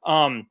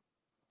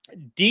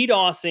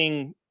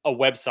 DDoSing a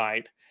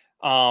website,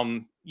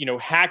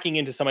 hacking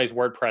into somebody's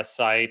WordPress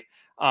site,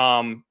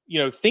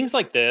 things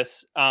like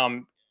this.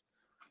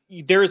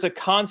 There is a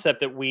concept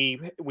that we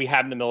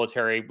have in the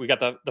military. We got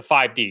the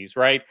 5 Ds,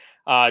 right?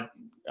 I'm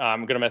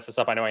going to mess this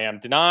up. I know I am.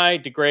 Deny,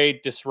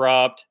 degrade,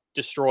 disrupt,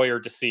 destroy, or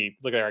deceive.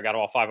 Look there, I got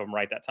all 5 of them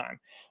right that time.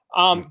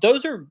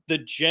 Those are the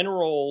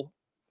general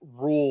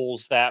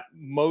rules that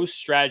most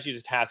strategy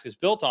to task is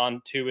built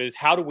on. Is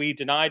how do we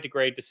deny,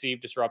 degrade,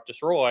 deceive, disrupt,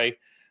 destroy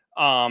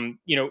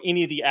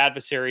any of the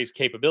adversary's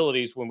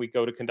capabilities when we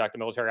go to conduct a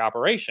military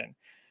operation.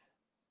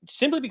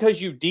 Simply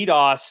because you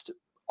DDoSed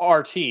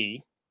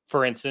RT,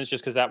 for instance,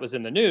 just because that was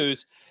in the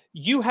news,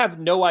 you have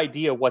no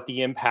idea what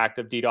the impact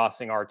of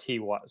DDoSing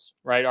RT was,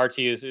 right? RT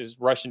is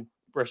Russian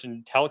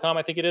telecom,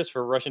 I think it is,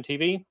 for Russian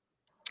TV.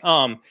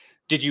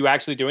 Did you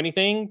actually do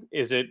anything?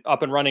 Is it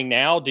up and running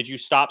now? Did you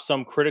stop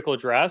some critical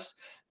address?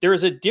 There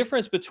is a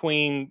difference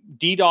between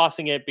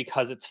DDoSing it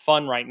because it's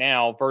fun right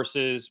now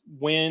versus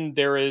when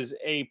there is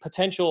a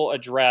potential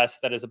address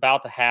that is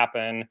about to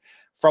happen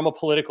from a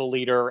political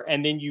leader,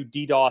 and then you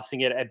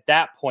DDoSing it at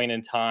that point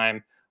in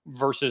time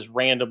versus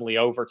randomly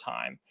over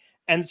time.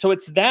 And so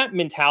it's that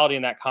mentality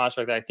and that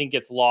construct that I think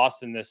gets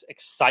lost in this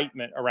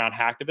excitement around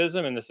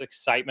hacktivism and this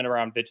excitement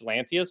around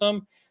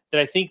vigilantism that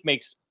I think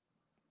makes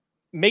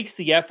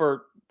the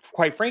effort,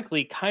 quite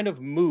frankly, kind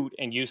of moot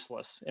and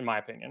useless, in my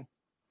opinion.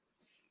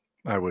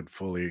 I would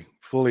fully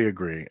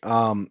agree.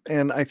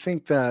 And I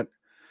think that,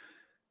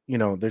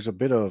 there's a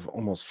bit of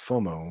almost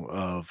FOMO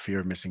of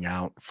fear of missing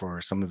out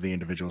for some of the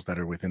individuals that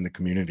are within the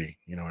community.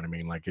 You know what I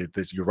mean? Like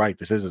you're right.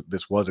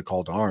 This was a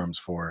call to arms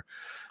for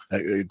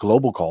a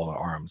global call to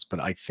arms.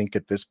 But I think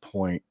at this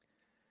point,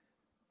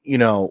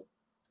 it's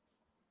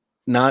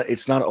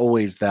not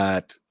always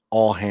that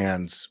all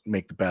hands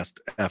make the best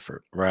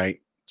effort, right?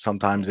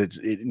 Sometimes it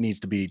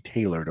needs to be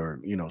tailored or,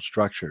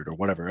 structured or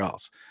whatever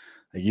else.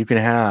 You can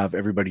have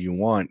everybody you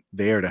want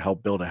there to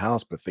help build a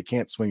house, but if they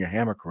can't swing a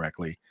hammer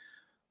correctly,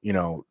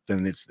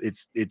 then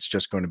it's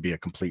just going to be a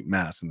complete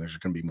mess, and there's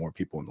going to be more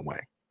people in the way,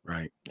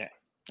 right? Yeah,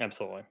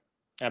 absolutely.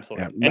 Yeah,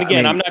 and I again,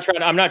 mean,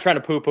 I'm not trying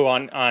to poo-poo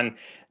on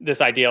this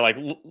idea. Like,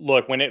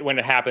 look, when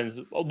it happens,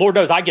 Lord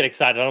knows I get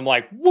excited. I'm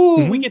like,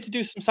 woo, we get to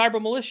do some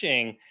cyber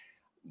militiaing.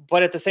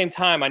 But at the same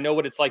time, I know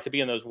what it's like to be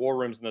in those war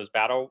rooms and those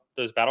battle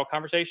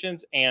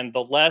conversations, and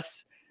the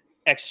less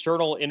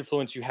external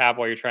influence you have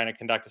while you're trying to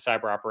conduct a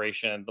cyber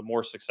operation, the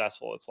more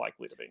successful it's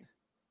likely to be.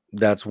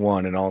 that's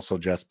one. And also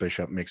Jess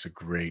Bishop makes a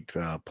great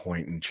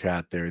point in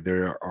chat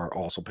there are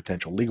also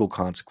potential legal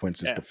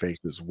consequences to face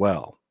as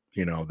well.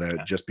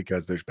 That just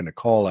because there's been a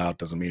call out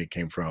doesn't mean it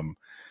came from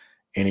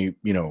any,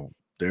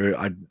 there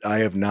I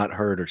have not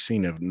heard or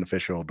seen an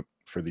official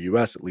for the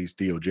US, at least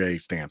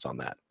DOJ stance on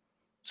that.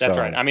 That's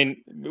right. I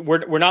mean,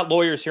 we're not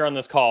lawyers here on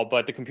this call,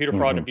 but the Computer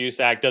Fraud and Abuse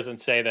Act doesn't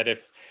say that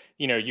if,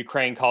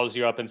 Ukraine calls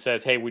you up and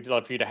says, hey, we'd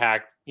love for you to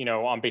hack,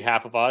 on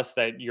behalf of us,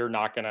 that you're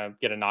not going to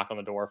get a knock on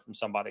the door from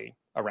somebody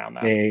around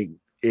that.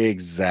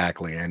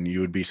 Exactly. And you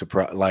would be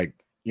surprised, and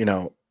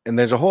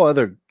there's a whole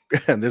other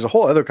there's a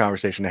whole other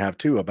conversation to have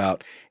too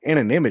about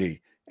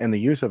anonymity and the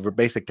use of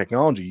basic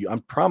technology. I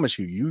promise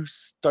you, you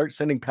start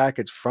sending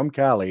packets from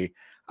Cali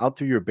out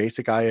through your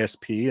basic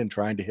ISP and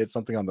trying to hit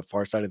something on the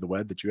far side of the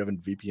web that you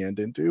haven't VPN'd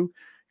into,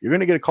 you're going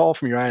to get a call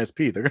from your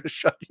ISP. They're going to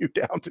shut you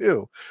down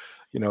too.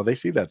 They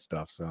see that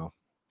stuff. So,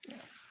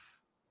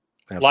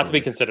 A lot to be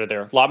absolutely. considered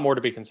there. A lot more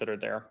to be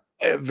considered there.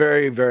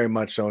 Very, very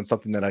much so, and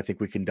something that I think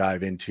we can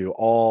dive into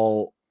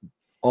all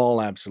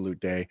absolute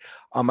day.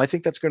 I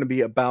think that's going to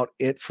be about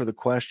it for the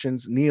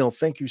questions. Neil,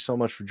 thank you so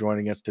much for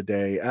joining us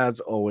today. As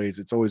always,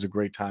 it's always a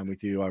great time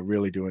with you. I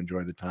really do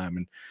enjoy the time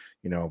and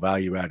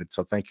value added.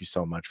 So thank you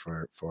so much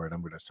for it.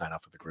 I'm going to sign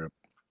off with the group.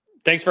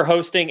 Thanks for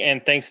hosting,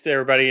 and thanks to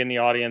everybody in the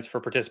audience for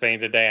participating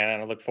today.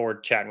 And I look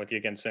forward to chatting with you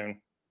again soon.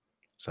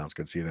 Sounds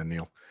good. See you then,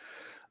 Neil.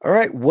 All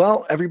right.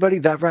 Well, everybody,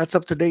 that wraps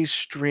up today's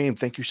stream.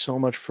 Thank you so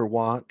much for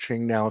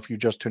watching. Now, if you're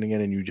just tuning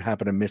in and you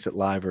happen to miss it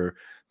live, or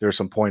there are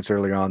some points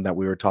early on that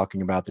we were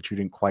talking about that you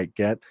didn't quite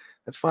get,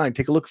 that's fine.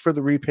 Take a look for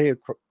the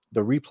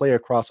replay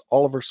across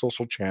all of our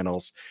social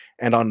channels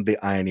and on the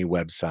INE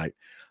website.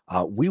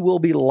 We will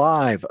be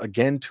live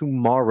again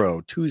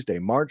tomorrow, Tuesday,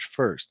 March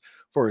 1st,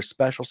 for a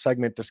special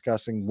segment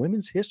discussing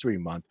Women's History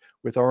Month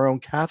with our own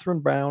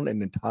Catherine Brown and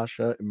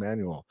Natasha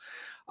Emanuel.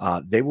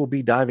 They will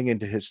be diving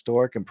into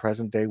historic and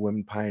present day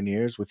women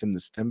pioneers within the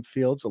STEM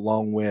fields,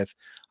 along with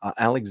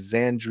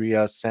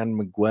Alexandria San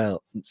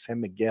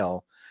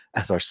Miguel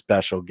as our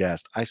special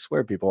guest. I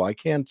swear, people, I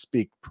can't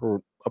speak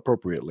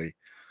appropriately.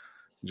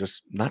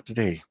 Just not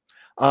today.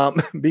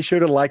 Be sure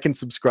to like and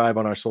subscribe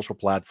on our social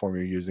platform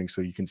you're using so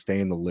you can stay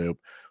in the loop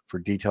for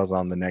details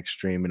on the next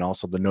stream and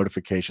also the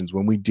notifications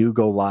when we do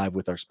go live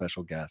with our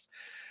special guest.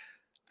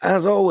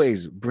 As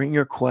always, bring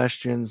your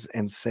questions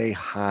and say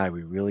hi.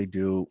 We really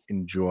do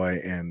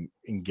enjoy and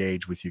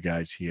engage with you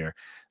guys here.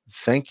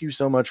 Thank you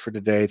so much for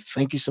today.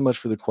 Thank you so much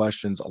for the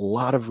questions. A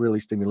lot of really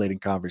stimulating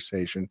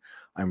conversation.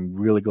 I'm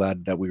really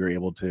glad that we were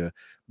able to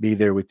be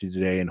there with you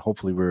today, and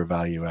hopefully we were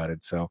value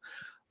added. So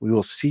we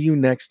will see you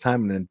next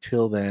time. And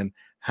until then,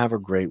 have a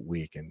great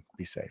week and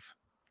be safe.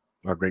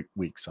 Or great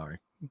week, sorry.